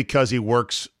 just because he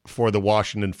works for the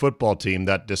Washington football team,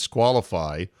 that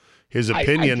disqualify his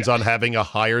opinions on having a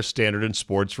higher standard in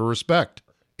sports for respect?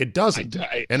 It doesn't,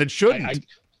 and it shouldn't.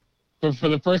 For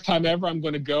the first time ever, I'm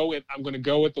going to go with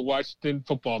the Washington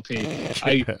football team.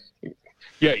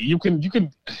 Yeah, you can.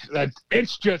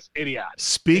 It's just idiotic.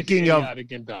 Speaking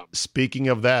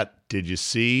of that, did you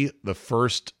see the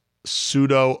first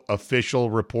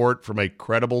pseudo-official report from a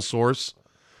credible source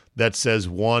that says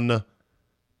one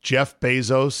Jeff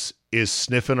Bezos is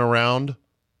sniffing around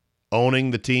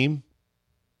owning the team?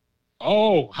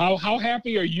 Oh, how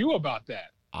happy are you about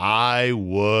that? I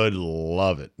would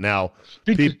love it. Now,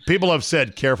 people have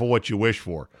said, careful what you wish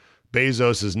for.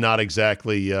 Bezos is not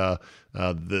exactly the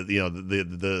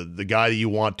guy that you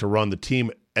want to run the team.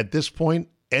 At this point,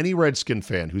 any Redskin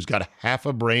fan who's got half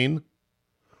a brain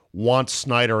wants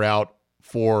Snyder out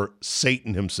for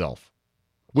Satan himself,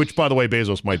 which, by the way,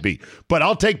 Bezos might be. But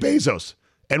I'll take Bezos,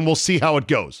 and we'll see how it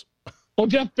goes. Well,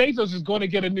 Jeff Bezos is going to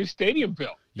get a new stadium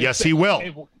built. Yes, he will.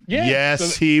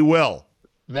 He will.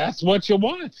 That's what you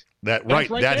want. That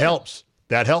helps.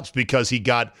 That helps because he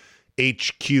got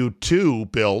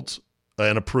HQ2 built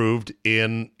and approved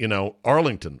in,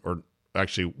 Arlington, or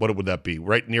actually, what would that be?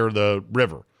 Right near the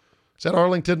river. Is that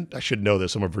Arlington? I should know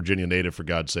this. I'm a Virginia native, for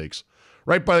God's sakes.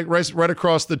 Right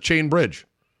across the Chain Bridge.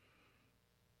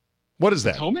 What is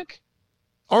that? Potomac?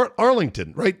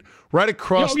 Arlington, right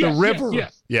across the river.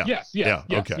 Yes.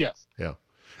 Okay. Yes. Yeah.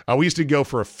 We used to go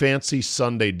for a fancy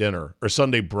Sunday dinner or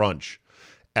Sunday brunch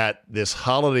at this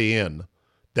Holiday Inn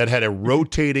that had a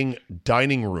rotating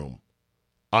dining room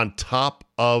on top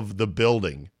of the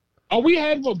building. Oh, we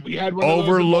had one. We had one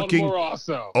overlooking, of those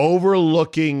in Baltimore also.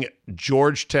 Overlooking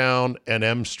Georgetown and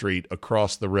M Street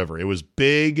across the river. It was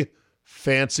big,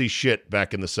 fancy shit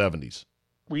back in the 70s.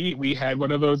 We had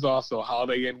one of those also.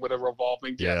 Holiday Inn with a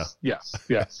revolving. Yes.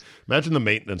 Imagine the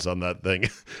maintenance on that thing.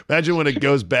 Imagine when it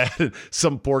goes bad and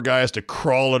some poor guy has to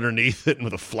crawl underneath it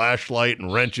with a flashlight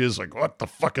and wrenches. Like, what the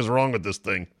fuck is wrong with this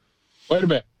thing? Wait a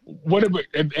minute.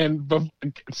 And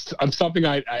something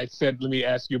I said, let me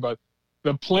ask you about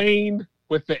the plane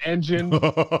with the engine.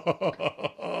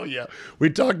 Oh, yeah. We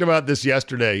talked about this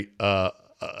yesterday,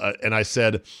 and I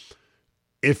said,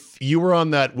 if you were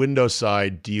on that window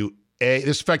side, do you,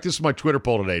 this is my Twitter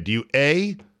poll today, do you,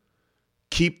 A,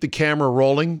 keep the camera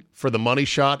rolling for the money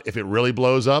shot if it really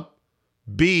blows up?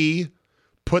 B,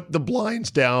 put the blinds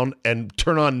down and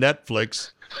turn on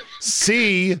Netflix?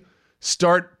 C,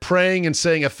 start praying and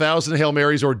saying 1,000 Hail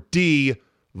Marys? Or D,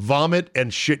 vomit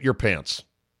and shit your pants?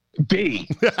 B.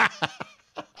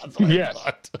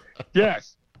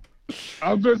 Yes.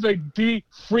 I was gonna say D.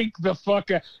 Freak the fuck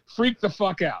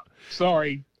out.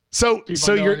 Sorry. So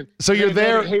you're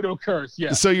there. Hate or curse.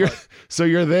 Yeah. So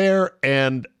you're there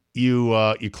and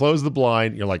you close the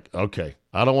blind. You're like, okay,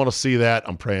 I don't want to see that.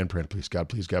 I'm praying, please God,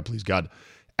 please God, please God.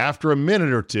 After a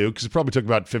minute or two, because it probably took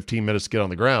about 15 minutes to get on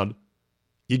the ground,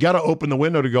 you got to open the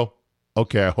window to go,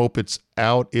 okay, I hope it's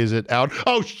out. Is it out?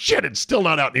 Oh, shit, it's still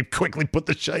not out. And you quickly put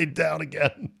the shade down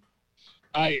again.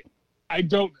 I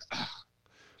don't.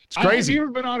 It's crazy.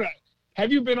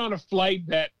 Have you been on a flight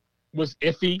that was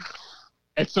iffy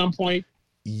at some point?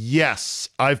 Yes.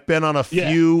 I've been on a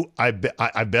few. I've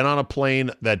been on a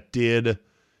plane that did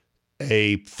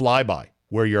a flyby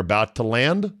where you're about to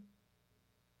land.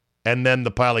 And then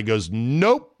the pilot goes,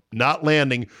 nope, not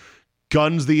landing,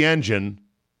 guns the engine,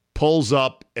 pulls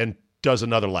up, and does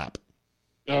another lap.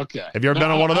 Okay. Have you ever been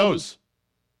on one of those?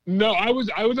 I was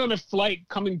on a flight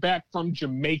coming back from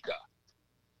Jamaica,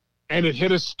 and it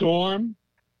hit a storm,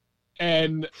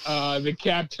 and the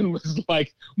captain was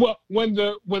like, well, when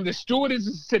the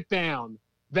stewardesses sit down,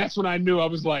 that's when I knew. I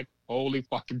was like, holy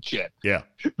fucking shit. Yeah.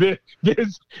 And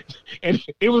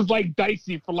it was like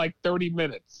dicey for like 30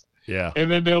 minutes. Yeah. And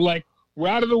then they're like, we're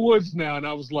out of the woods now. And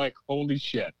I was like, holy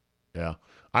shit. Yeah.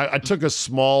 I took a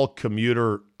small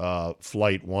commuter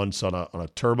flight once on a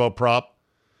turboprop,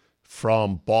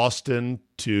 from Boston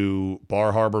to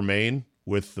Bar Harbor, Maine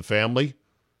with the family,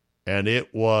 and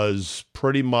it was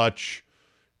pretty much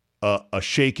a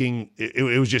shaking.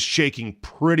 It was just shaking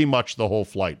pretty much the whole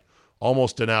flight,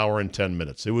 almost an hour and 10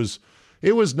 minutes. It was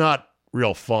not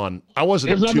real fun. I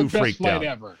wasn't too freaked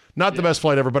out. Not the best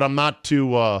flight ever, but I'm not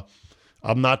too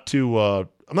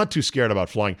scared about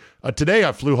flying. Today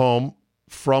I flew home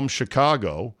from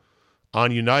Chicago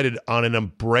on United on an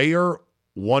Embraer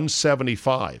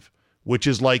 175, which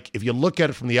is like, if you look at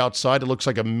it from the outside, it looks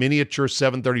like a miniature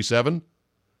 737.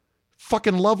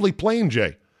 Fucking lovely plane,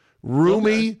 Jay.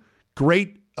 Roomy,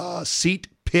 great seat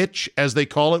pitch, as they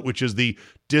call it, which is the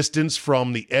distance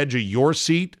from the edge of your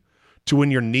seat to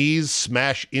when your knees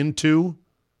smash into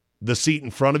the seat in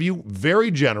front of you.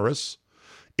 Very generous.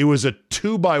 It was a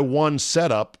 2x1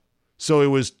 setup, so it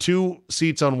was 2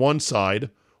 seats on one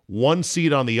side, 1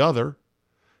 seat on the other,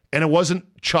 and it wasn't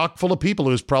chock full of people.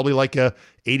 It was probably like a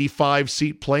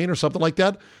 85-seat plane or something like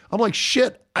that. I'm like,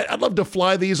 shit, I'd love to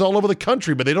fly these all over the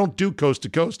country, but they don't do coast to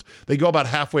coast. They go about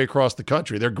halfway across the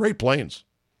country. They're great planes.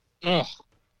 Ugh.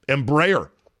 Embraer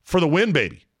for the win,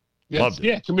 baby. Yes, Loved it.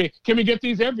 yeah, can we get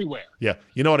these everywhere? Yeah.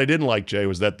 You know what I didn't like, Jay,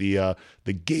 was that the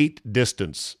gate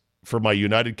distance for my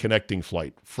United connecting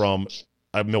flight from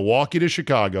Milwaukee to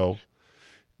Chicago,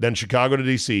 then Chicago to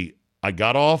D.C., I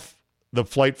got off the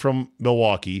flight from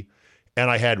Milwaukee, and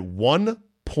I had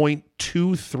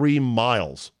 1.23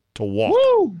 miles to walk.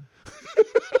 Woo!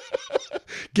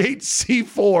 Gate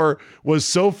C4 was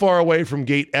so far away from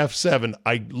gate F7,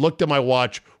 I looked at my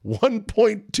watch,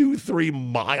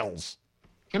 1.23 miles.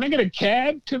 Can I get a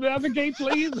cab to the other gate,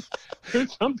 please? Can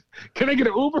I get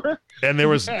an Uber? And there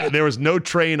was no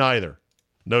train either.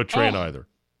 No train either.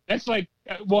 That's like,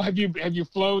 well, have you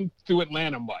flown through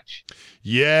Atlanta much?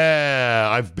 Yeah,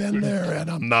 I've been there, and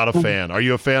I'm not a fan. Are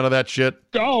you a fan of that shit?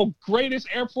 Oh, greatest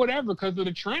airport ever because of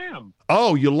the tram.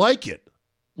 Oh, you like it?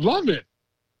 Love it.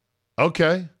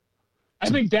 Okay. I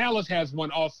think Dallas has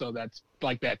one also that's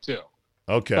like that too.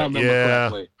 Okay. If I remember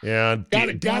correctly. Yeah.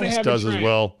 Dallas does as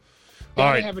well. Gotta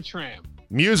All right. have a tram.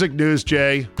 Music news,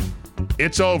 Jay.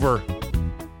 It's over.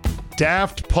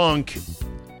 Daft Punk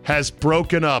has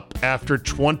broken up after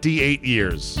 28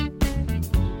 years.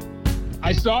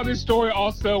 I saw this story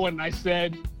also, and I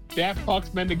said Daft Punk's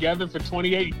been together for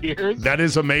 28 years. That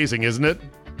is amazing, isn't it?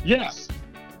 Yes.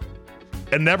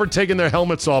 And never taking their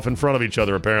helmets off in front of each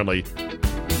other, apparently.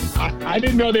 I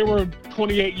didn't know they were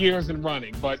 28 years in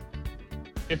running, but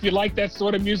if you like that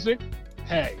sort of music,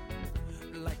 hey.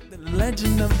 Like the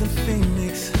legend of the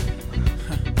Phoenix,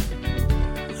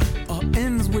 all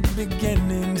ends with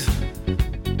beginnings.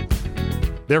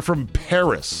 They're from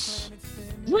Paris.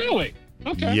 Really?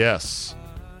 Okay. Yes.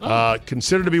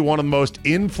 Considered to be one of the most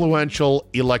influential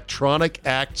electronic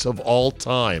acts of all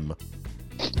time.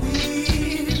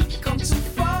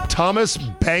 Thomas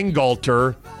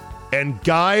Bangalter and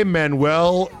Guy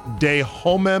Manuel de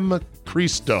Homem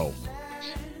Christo.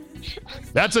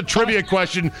 That's a trivia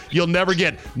question you'll never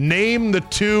get. Name the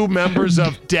 2 members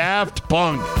of Daft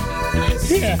Punk.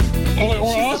 Yeah. Or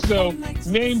also,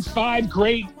 name 5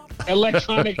 great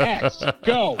electronic acts.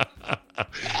 Go.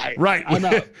 Right. I'm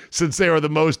out. Since they were the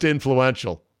most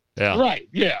influential. Yeah. Right.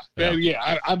 Yeah.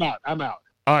 I'm out.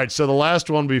 All right, so the last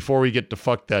one before we get to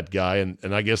fuck that guy, and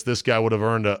I guess this guy would have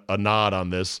earned a nod on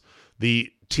this.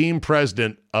 The team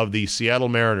president of the Seattle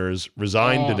Mariners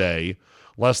resigned today,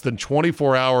 less than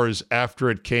 24 hours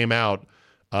after it came out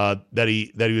that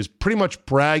he was pretty much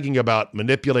bragging about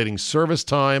manipulating service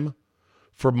time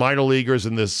for minor leaguers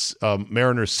in this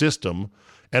Mariners system,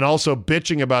 and also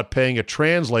bitching about paying a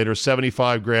translator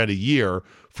 $75,000 a year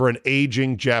for an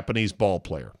aging Japanese ball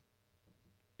player.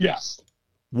 Yes.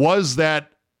 Was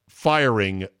that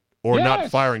firing or not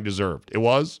Yes. firing deserved? It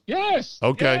was? Yes.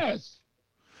 Okay. Yes.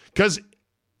 Because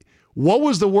what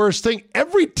was the worst thing?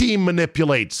 Every team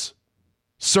manipulates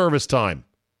service time.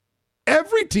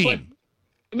 Every team.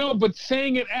 But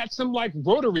saying it at some like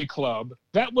Rotary Club,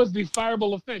 that was the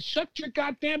fireable offense. Shut your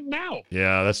goddamn mouth.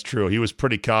 Yeah, that's true. He was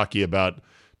pretty cocky about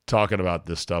talking about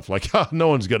this stuff. Like, no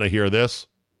one's going to hear this.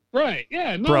 Right.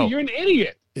 Yeah. No, Bro. you're an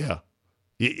idiot. Yeah.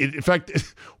 In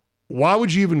fact, why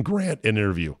would you even grant an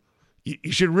interview?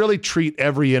 You should really treat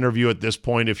every interview at this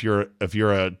point, if you're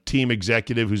a team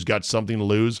executive who's got something to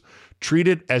lose, treat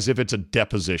it as if it's a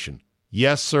deposition.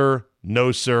 Yes, sir.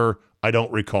 No, sir. I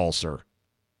don't recall, sir.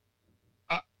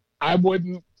 I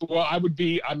wouldn't. Well, I would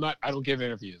be. I don't give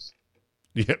interviews.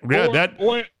 Yeah,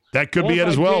 Or that could or be if it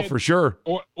as I well, did- for sure.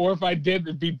 Or if I did,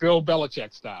 it'd be Bill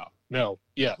Belichick style. No.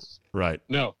 Yes. Right.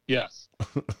 No. Yes.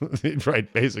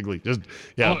 Right. Basically, just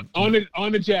yeah. On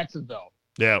to Jacksonville.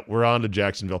 Yeah, we're on to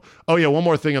Jacksonville. Oh, yeah, one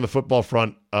more thing on the football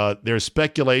front. There's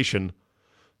speculation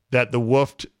that the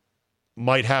Wolf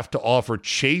might have to offer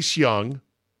Chase Young,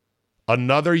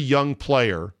 another young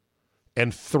player,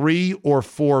 and 3 or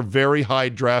 4 very high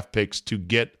draft picks to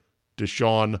get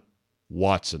Deshaun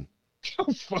Watson.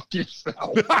 Go fuck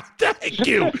yourself. Thank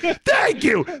you. Thank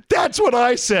you. That's what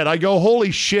I said. I go, holy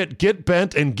shit, get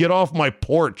bent and get off my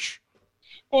porch.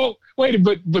 Well, wait,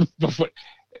 but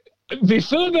the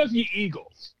Philadelphia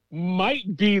Eagles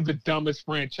might be the dumbest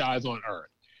franchise on earth,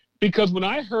 because when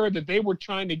I heard that they were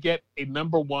trying to get a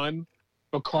number 1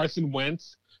 for Carson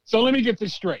Wentz, so let me get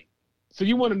this straight. So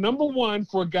you want a number 1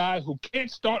 for a guy who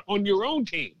can't start on your own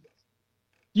team?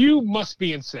 You must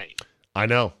be insane. I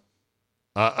know.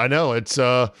 I know. It's.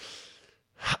 I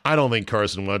don't think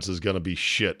Carson Wentz is going to be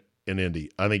shit in Indy.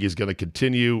 I think he's going to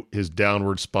continue his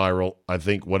downward spiral. I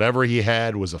think whatever he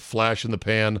had was a flash in the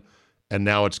pan, and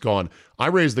now it's gone. I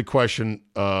raised the question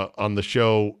on the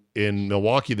show in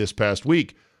Milwaukee this past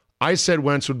week. I said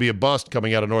Wentz would be a bust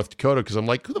coming out of North Dakota because I'm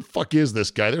like, who the fuck is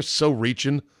this guy? They're so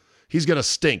reaching. He's going to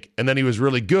stink. And then he was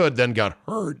really good, then got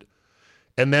hurt.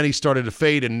 And then he started to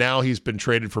fade, and now he's been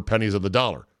traded for pennies of the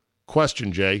dollar.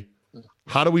 Question, Jay.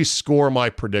 How do we score my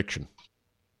prediction?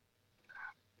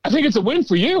 I think it's a win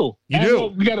for you. You do.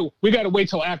 Well, we gotta wait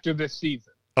till after this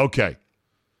season. Okay.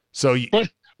 So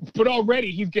But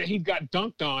already he's got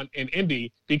dunked on in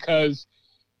Indy because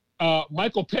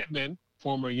Michael Pittman,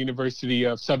 former University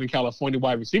of Southern California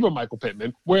wide receiver Michael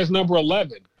Pittman, wears number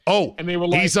 11. Oh, and they were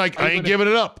like, he's like, I ain't giving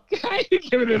it up. I ain't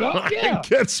giving it up. Yeah,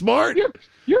 Get smart.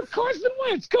 You're Carson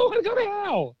Wentz. Go to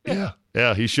hell.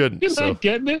 Yeah, he shouldn't. You're not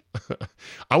getting it.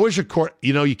 I wish you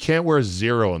can't wear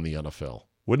 0 in the NFL.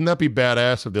 Wouldn't that be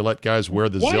badass if they let guys wear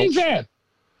the Why zilch? is that?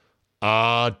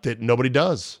 That nobody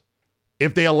does.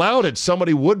 If they allowed it,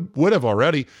 somebody would have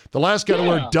already. The last guy to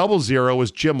wear 00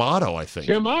 was Jim Otto, I think.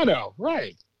 Jim Otto,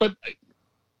 right. But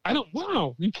I don't,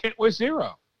 wow, you can't wear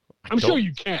 0. I'm sure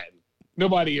you can.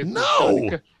 Nobody is. No.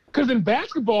 Because in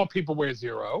basketball, people wear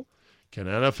 0. Can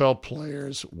NFL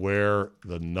players wear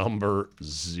the number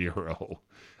 0?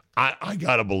 I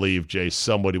got to believe, Jay,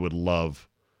 somebody would love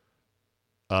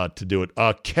to do it.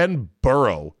 Ken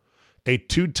Burrow, a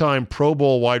 2-time Pro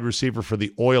Bowl wide receiver for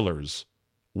the Oilers,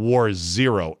 wore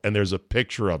 0, and there's a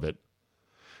picture of it.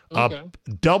 Okay.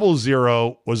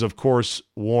 00 was, of course,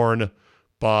 worn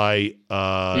by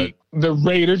the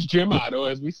Raiders, Jim Otto,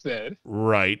 as we said.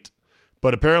 Right.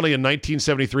 But apparently in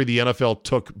 1973, the NFL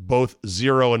took both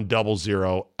 0 and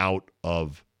 00 out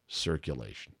of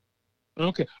circulation.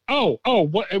 Okay. And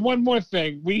one more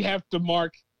thing. We have to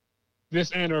mark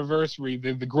this anniversary,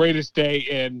 the greatest day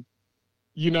in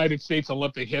United States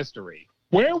Olympic history.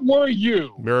 Where were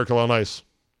you? Miracle on Ice.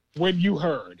 When you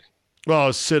heard? Well, I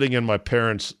was sitting in my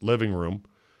parents' living room,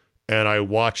 and I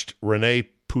watched Renee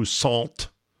Poussaint,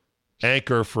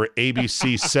 anchor for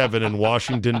ABC 7 in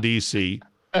Washington, D.C.,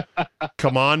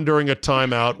 come on during a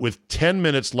timeout with 10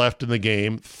 minutes left in the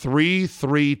game,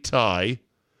 3-3 tie,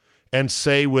 and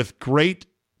say with great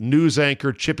news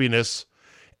anchor chippiness,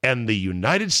 and the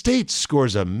United States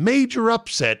scores a major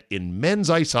upset in men's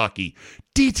ice hockey.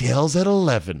 Details at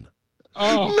 11.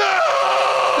 Oh.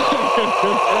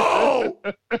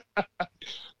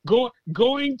 No!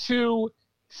 Going to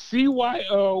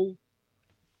CYO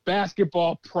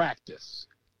basketball practice.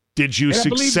 Did you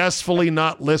successfully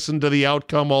not listen to the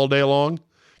outcome all day long?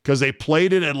 Because they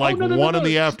played it at 1 in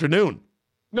the afternoon.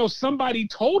 No, somebody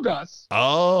told us.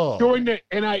 Oh.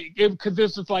 Because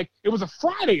this is it was a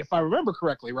Friday, if I remember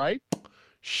correctly, right?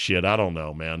 Shit, I don't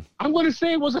know, man. I'm going to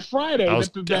say it was a Friday.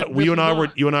 You and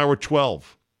I were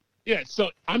 12. Yeah,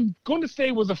 so I'm going to say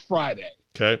it was a Friday.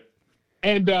 Okay.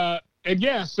 And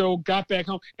yeah, so got back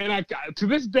home, and to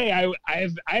this day I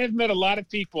have met a lot of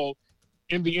people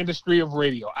in the industry of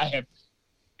radio.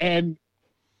 And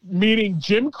meeting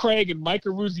Jim Craig and Mike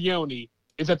Eruzione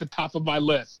is at the top of my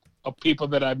list of people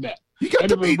that I met. You got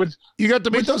to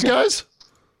meet those guys?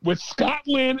 With Scott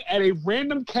Lynn at a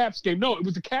random Caps game. No, it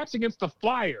was the Caps against the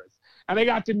Flyers. And I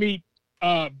got to meet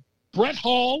Brett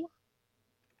Hall,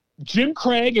 Jim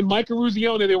Craig, and Mike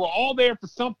Eruzione. They were all there for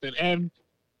something. And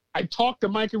I talked to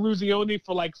Mike Eruzione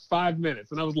for 5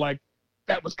 minutes. And I was like,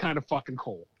 that was kind of fucking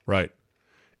cool. Right.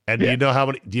 And do you know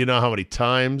how many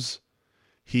times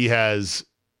he has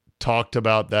talked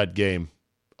about that game?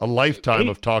 A lifetime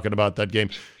of talking about that game.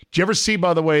 Did you ever see,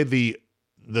 by the way, the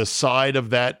side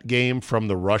of that game from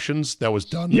the Russians that was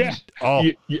done? Yeah. Oh,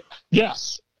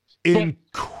 yes.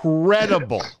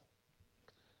 Incredible.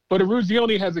 But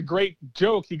Eruzione has a great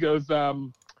joke. He goes,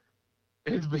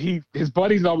 his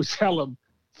buddies always tell him,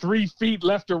 3 feet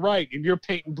left or right and you're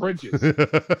painting bridges.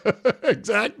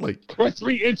 Exactly. Or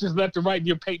 3 inches left or right and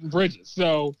you're painting bridges.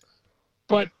 So,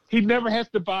 but he never has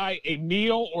to buy a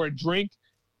meal or a drink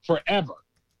forever.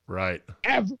 Right.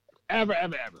 Ever.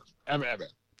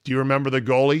 Do you remember the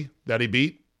goalie that he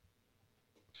beat?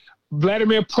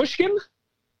 Vladimir Pushkin?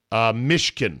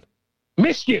 Mishkin.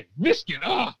 Michigan.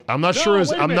 I'm not sure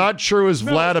it was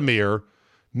Vladimir.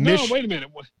 No, wait a minute.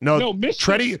 No,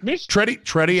 Michigan.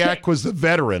 Tretiak was the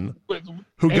veteran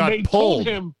who got they pulled. Told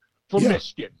him for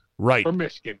Michigan. Right. For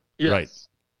Michigan. Yes.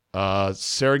 Right.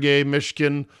 Sergei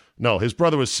Mishkin. No, his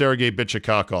brother was Sergei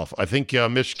Bichakakov. I think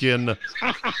Mishkin,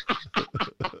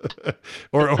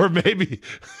 or maybe.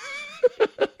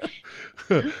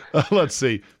 Let's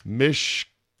see,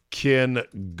 Mishkin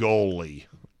goalie.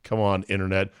 Come on,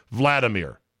 internet.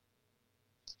 Vladimir.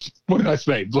 What did I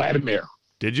say? Vladimir.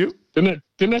 Did you?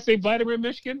 Didn't I say Vladimir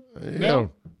Mishkin?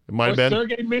 No. It might have been.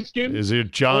 Sergei Mishkin? Is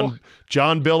it John,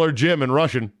 Bill, or Jim in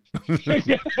Russian?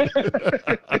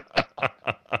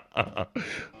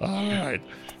 All right.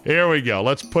 Here we go.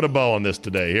 Let's put a bow on this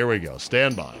today. Here we go.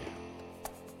 Stand by.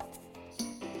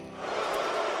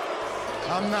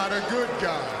 I'm not a good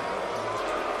guy.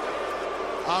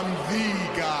 I'm the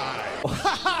guy.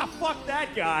 Fuck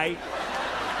that guy.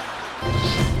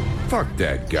 Fuck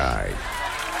that guy.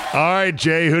 All right,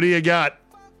 Jay, who do you got?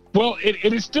 Well,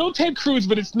 it is still Ted Cruz,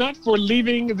 but it's not for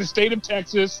leaving the state of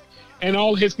Texas and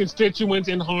all his constituents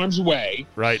in harm's way.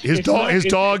 Right. His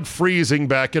dog freezing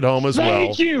back at home as well.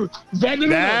 Thank you. That's for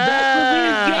me.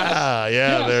 Yes.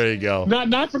 Yeah, there you go.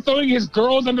 Not for throwing his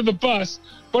girls under the bus,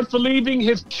 but for leaving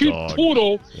his cute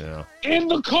poodle in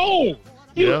the cold.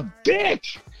 You dick.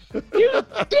 You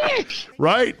dick.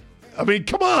 Right. I mean,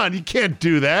 come on. You can't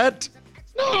do that.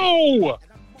 No.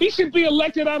 He should be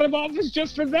elected out of office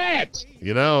just for that.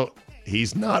 You know,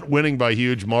 he's not winning by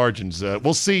huge margins.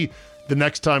 We'll see the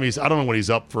next time I don't know when he's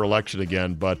up for election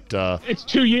again, but it's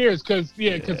 2 years because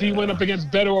he went up against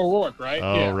Beto O'Rourke, right?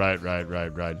 Oh, yeah.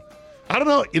 Right. I don't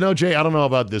know. You know, Jay, I don't know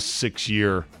about this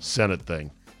 6-year Senate thing.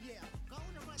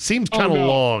 Seems kind of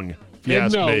long, if you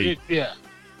ask me.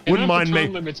 Wouldn't mind me.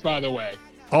 Term limits, by the way.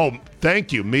 Oh,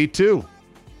 thank you. Me too.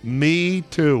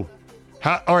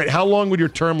 All right, how long would your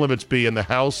term limits be in the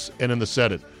House and in the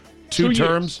Senate? 2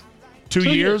 terms? 2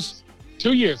 years?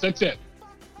 2 years, that's it.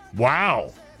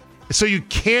 Wow. So you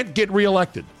can't get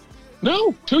reelected?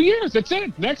 No, 2 years, that's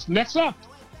it. Next up.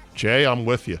 Jay, I'm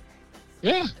with you.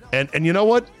 Yeah. And you know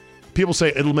what? People say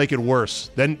it'll make it worse.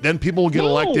 Then people will get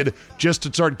elected just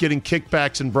to start getting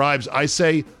kickbacks and bribes. I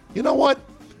say, you know what?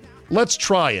 Let's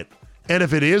try it. And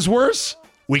if it is worse,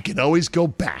 we can always go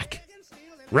back.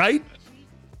 Right?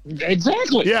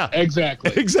 Exactly. Yeah.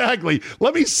 Exactly.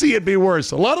 Let me see it be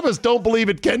worse. A lot of us don't believe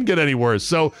it can get any worse.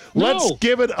 So let's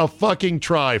give it a fucking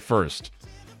try first.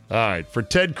 All right. For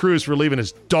Ted Cruz for leaving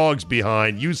his dogs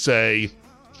behind, you say,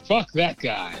 fuck that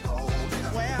guy.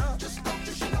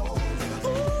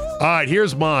 All right.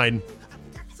 Here's mine.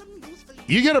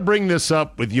 You got to bring this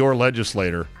up with your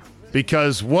legislator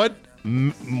because what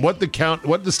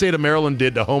the state of Maryland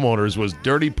did to homeowners was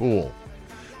dirty pool.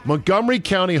 Montgomery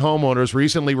County homeowners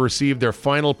recently received their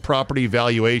final property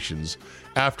valuations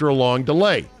after a long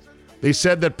delay. They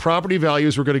said that property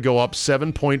values were going to go up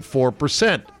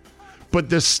 7.4%.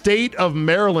 But the state of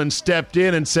Maryland stepped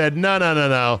in and said,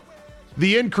 no.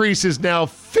 The increase is now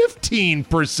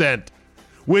 15%,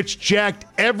 which jacked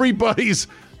everybody's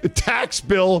tax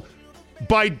bill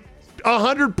by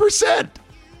 100%.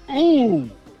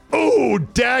 Ooh,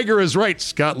 Dagger is right.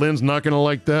 Scott Lynn's not going to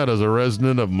like that as a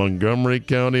resident of Montgomery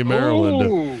County,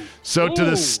 Maryland. To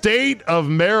the state of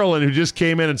Maryland who just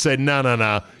came in and said,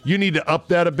 no, you need to up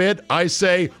that a bit, I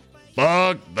say,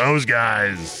 fuck those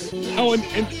guys. Oh,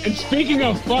 and speaking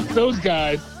of fuck those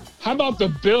guys, how about the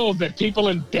bills that people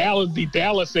in the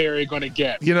Dallas area are going to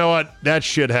get? You know what? That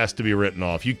shit has to be written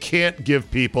off. You can't give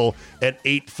people an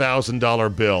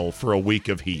 $8,000 bill for a week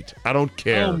of heat. I don't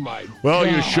care. Oh my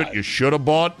God. You should have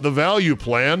bought the value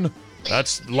plan.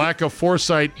 That's lack of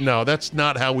foresight. No, that's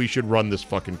not how we should run this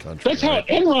fucking country. That's how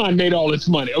Enron made all its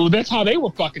money. Oh, that's how they were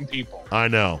fucking people. I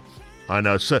know.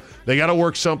 So they got to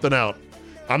work something out.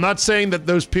 I'm not saying that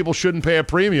those people shouldn't pay a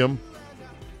premium.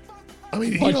 I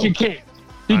mean, you can't.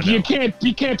 You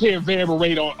can't pay a variable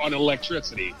rate on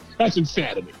electricity. That's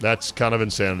insanity. That's kind of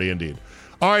insanity indeed.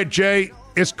 All right, Jay,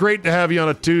 it's great to have you on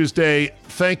a Tuesday.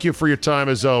 Thank you for your time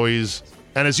as always.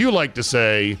 And as you like to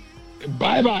say,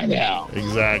 bye-bye now.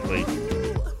 Exactly.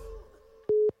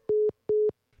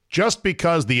 Just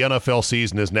because the NFL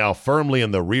season is now firmly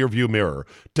in the rearview mirror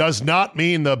does not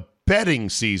mean the betting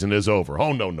season is over.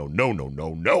 Oh, no.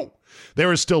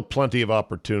 There is still plenty of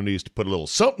opportunities to put a little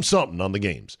something on the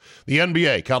games. The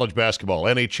NBA, college basketball,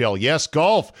 NHL, yes,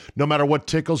 golf. No matter what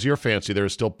tickles your fancy, there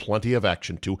is still plenty of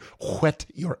action to whet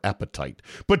your appetite.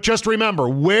 But just remember,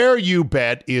 where you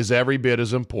bet is every bit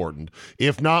as important,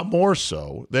 if not more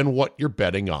so, than what you're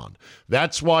betting on.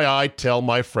 That's why I tell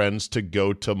my friends to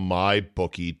go to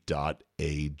mybookie.ag.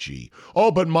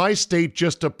 Oh, but my state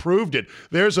just approved it.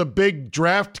 There's a big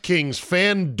DraftKings,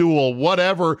 FanDuel,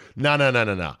 whatever.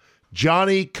 No.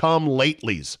 Johnny come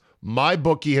latelys.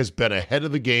 MyBookie has been ahead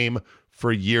of the game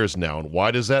for years now. And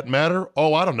why does that matter?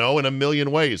 Oh, I don't know, in a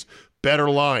million ways. Better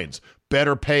lines,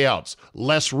 better payouts,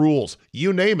 less rules,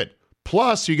 you name it.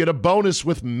 Plus, you get a bonus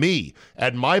with me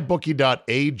at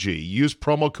mybookie.ag. Use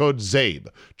promo code ZABE,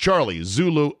 Charlie,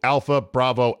 Zulu, Alpha,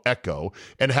 Bravo, Echo,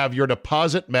 and have your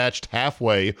deposit matched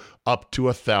halfway up to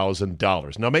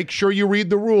 $1,000. Now, make sure you read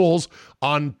the rules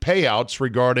on payouts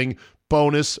regarding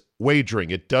bonus wagering.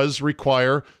 It does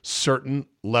require certain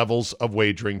levels of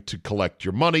wagering to collect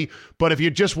your money, but if you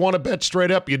just want to bet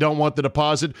straight up, you don't want the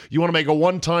deposit, you want to make a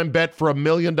one-time bet for $1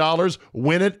 million,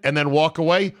 win it, and then walk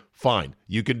away, fine.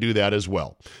 You can do that as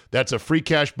well. That's a free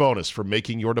cash bonus for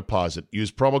making your deposit.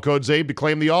 Use promo code ZABE to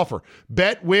claim the offer.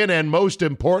 Bet, win, and most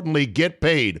importantly, get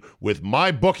paid with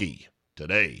MyBookie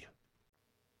today.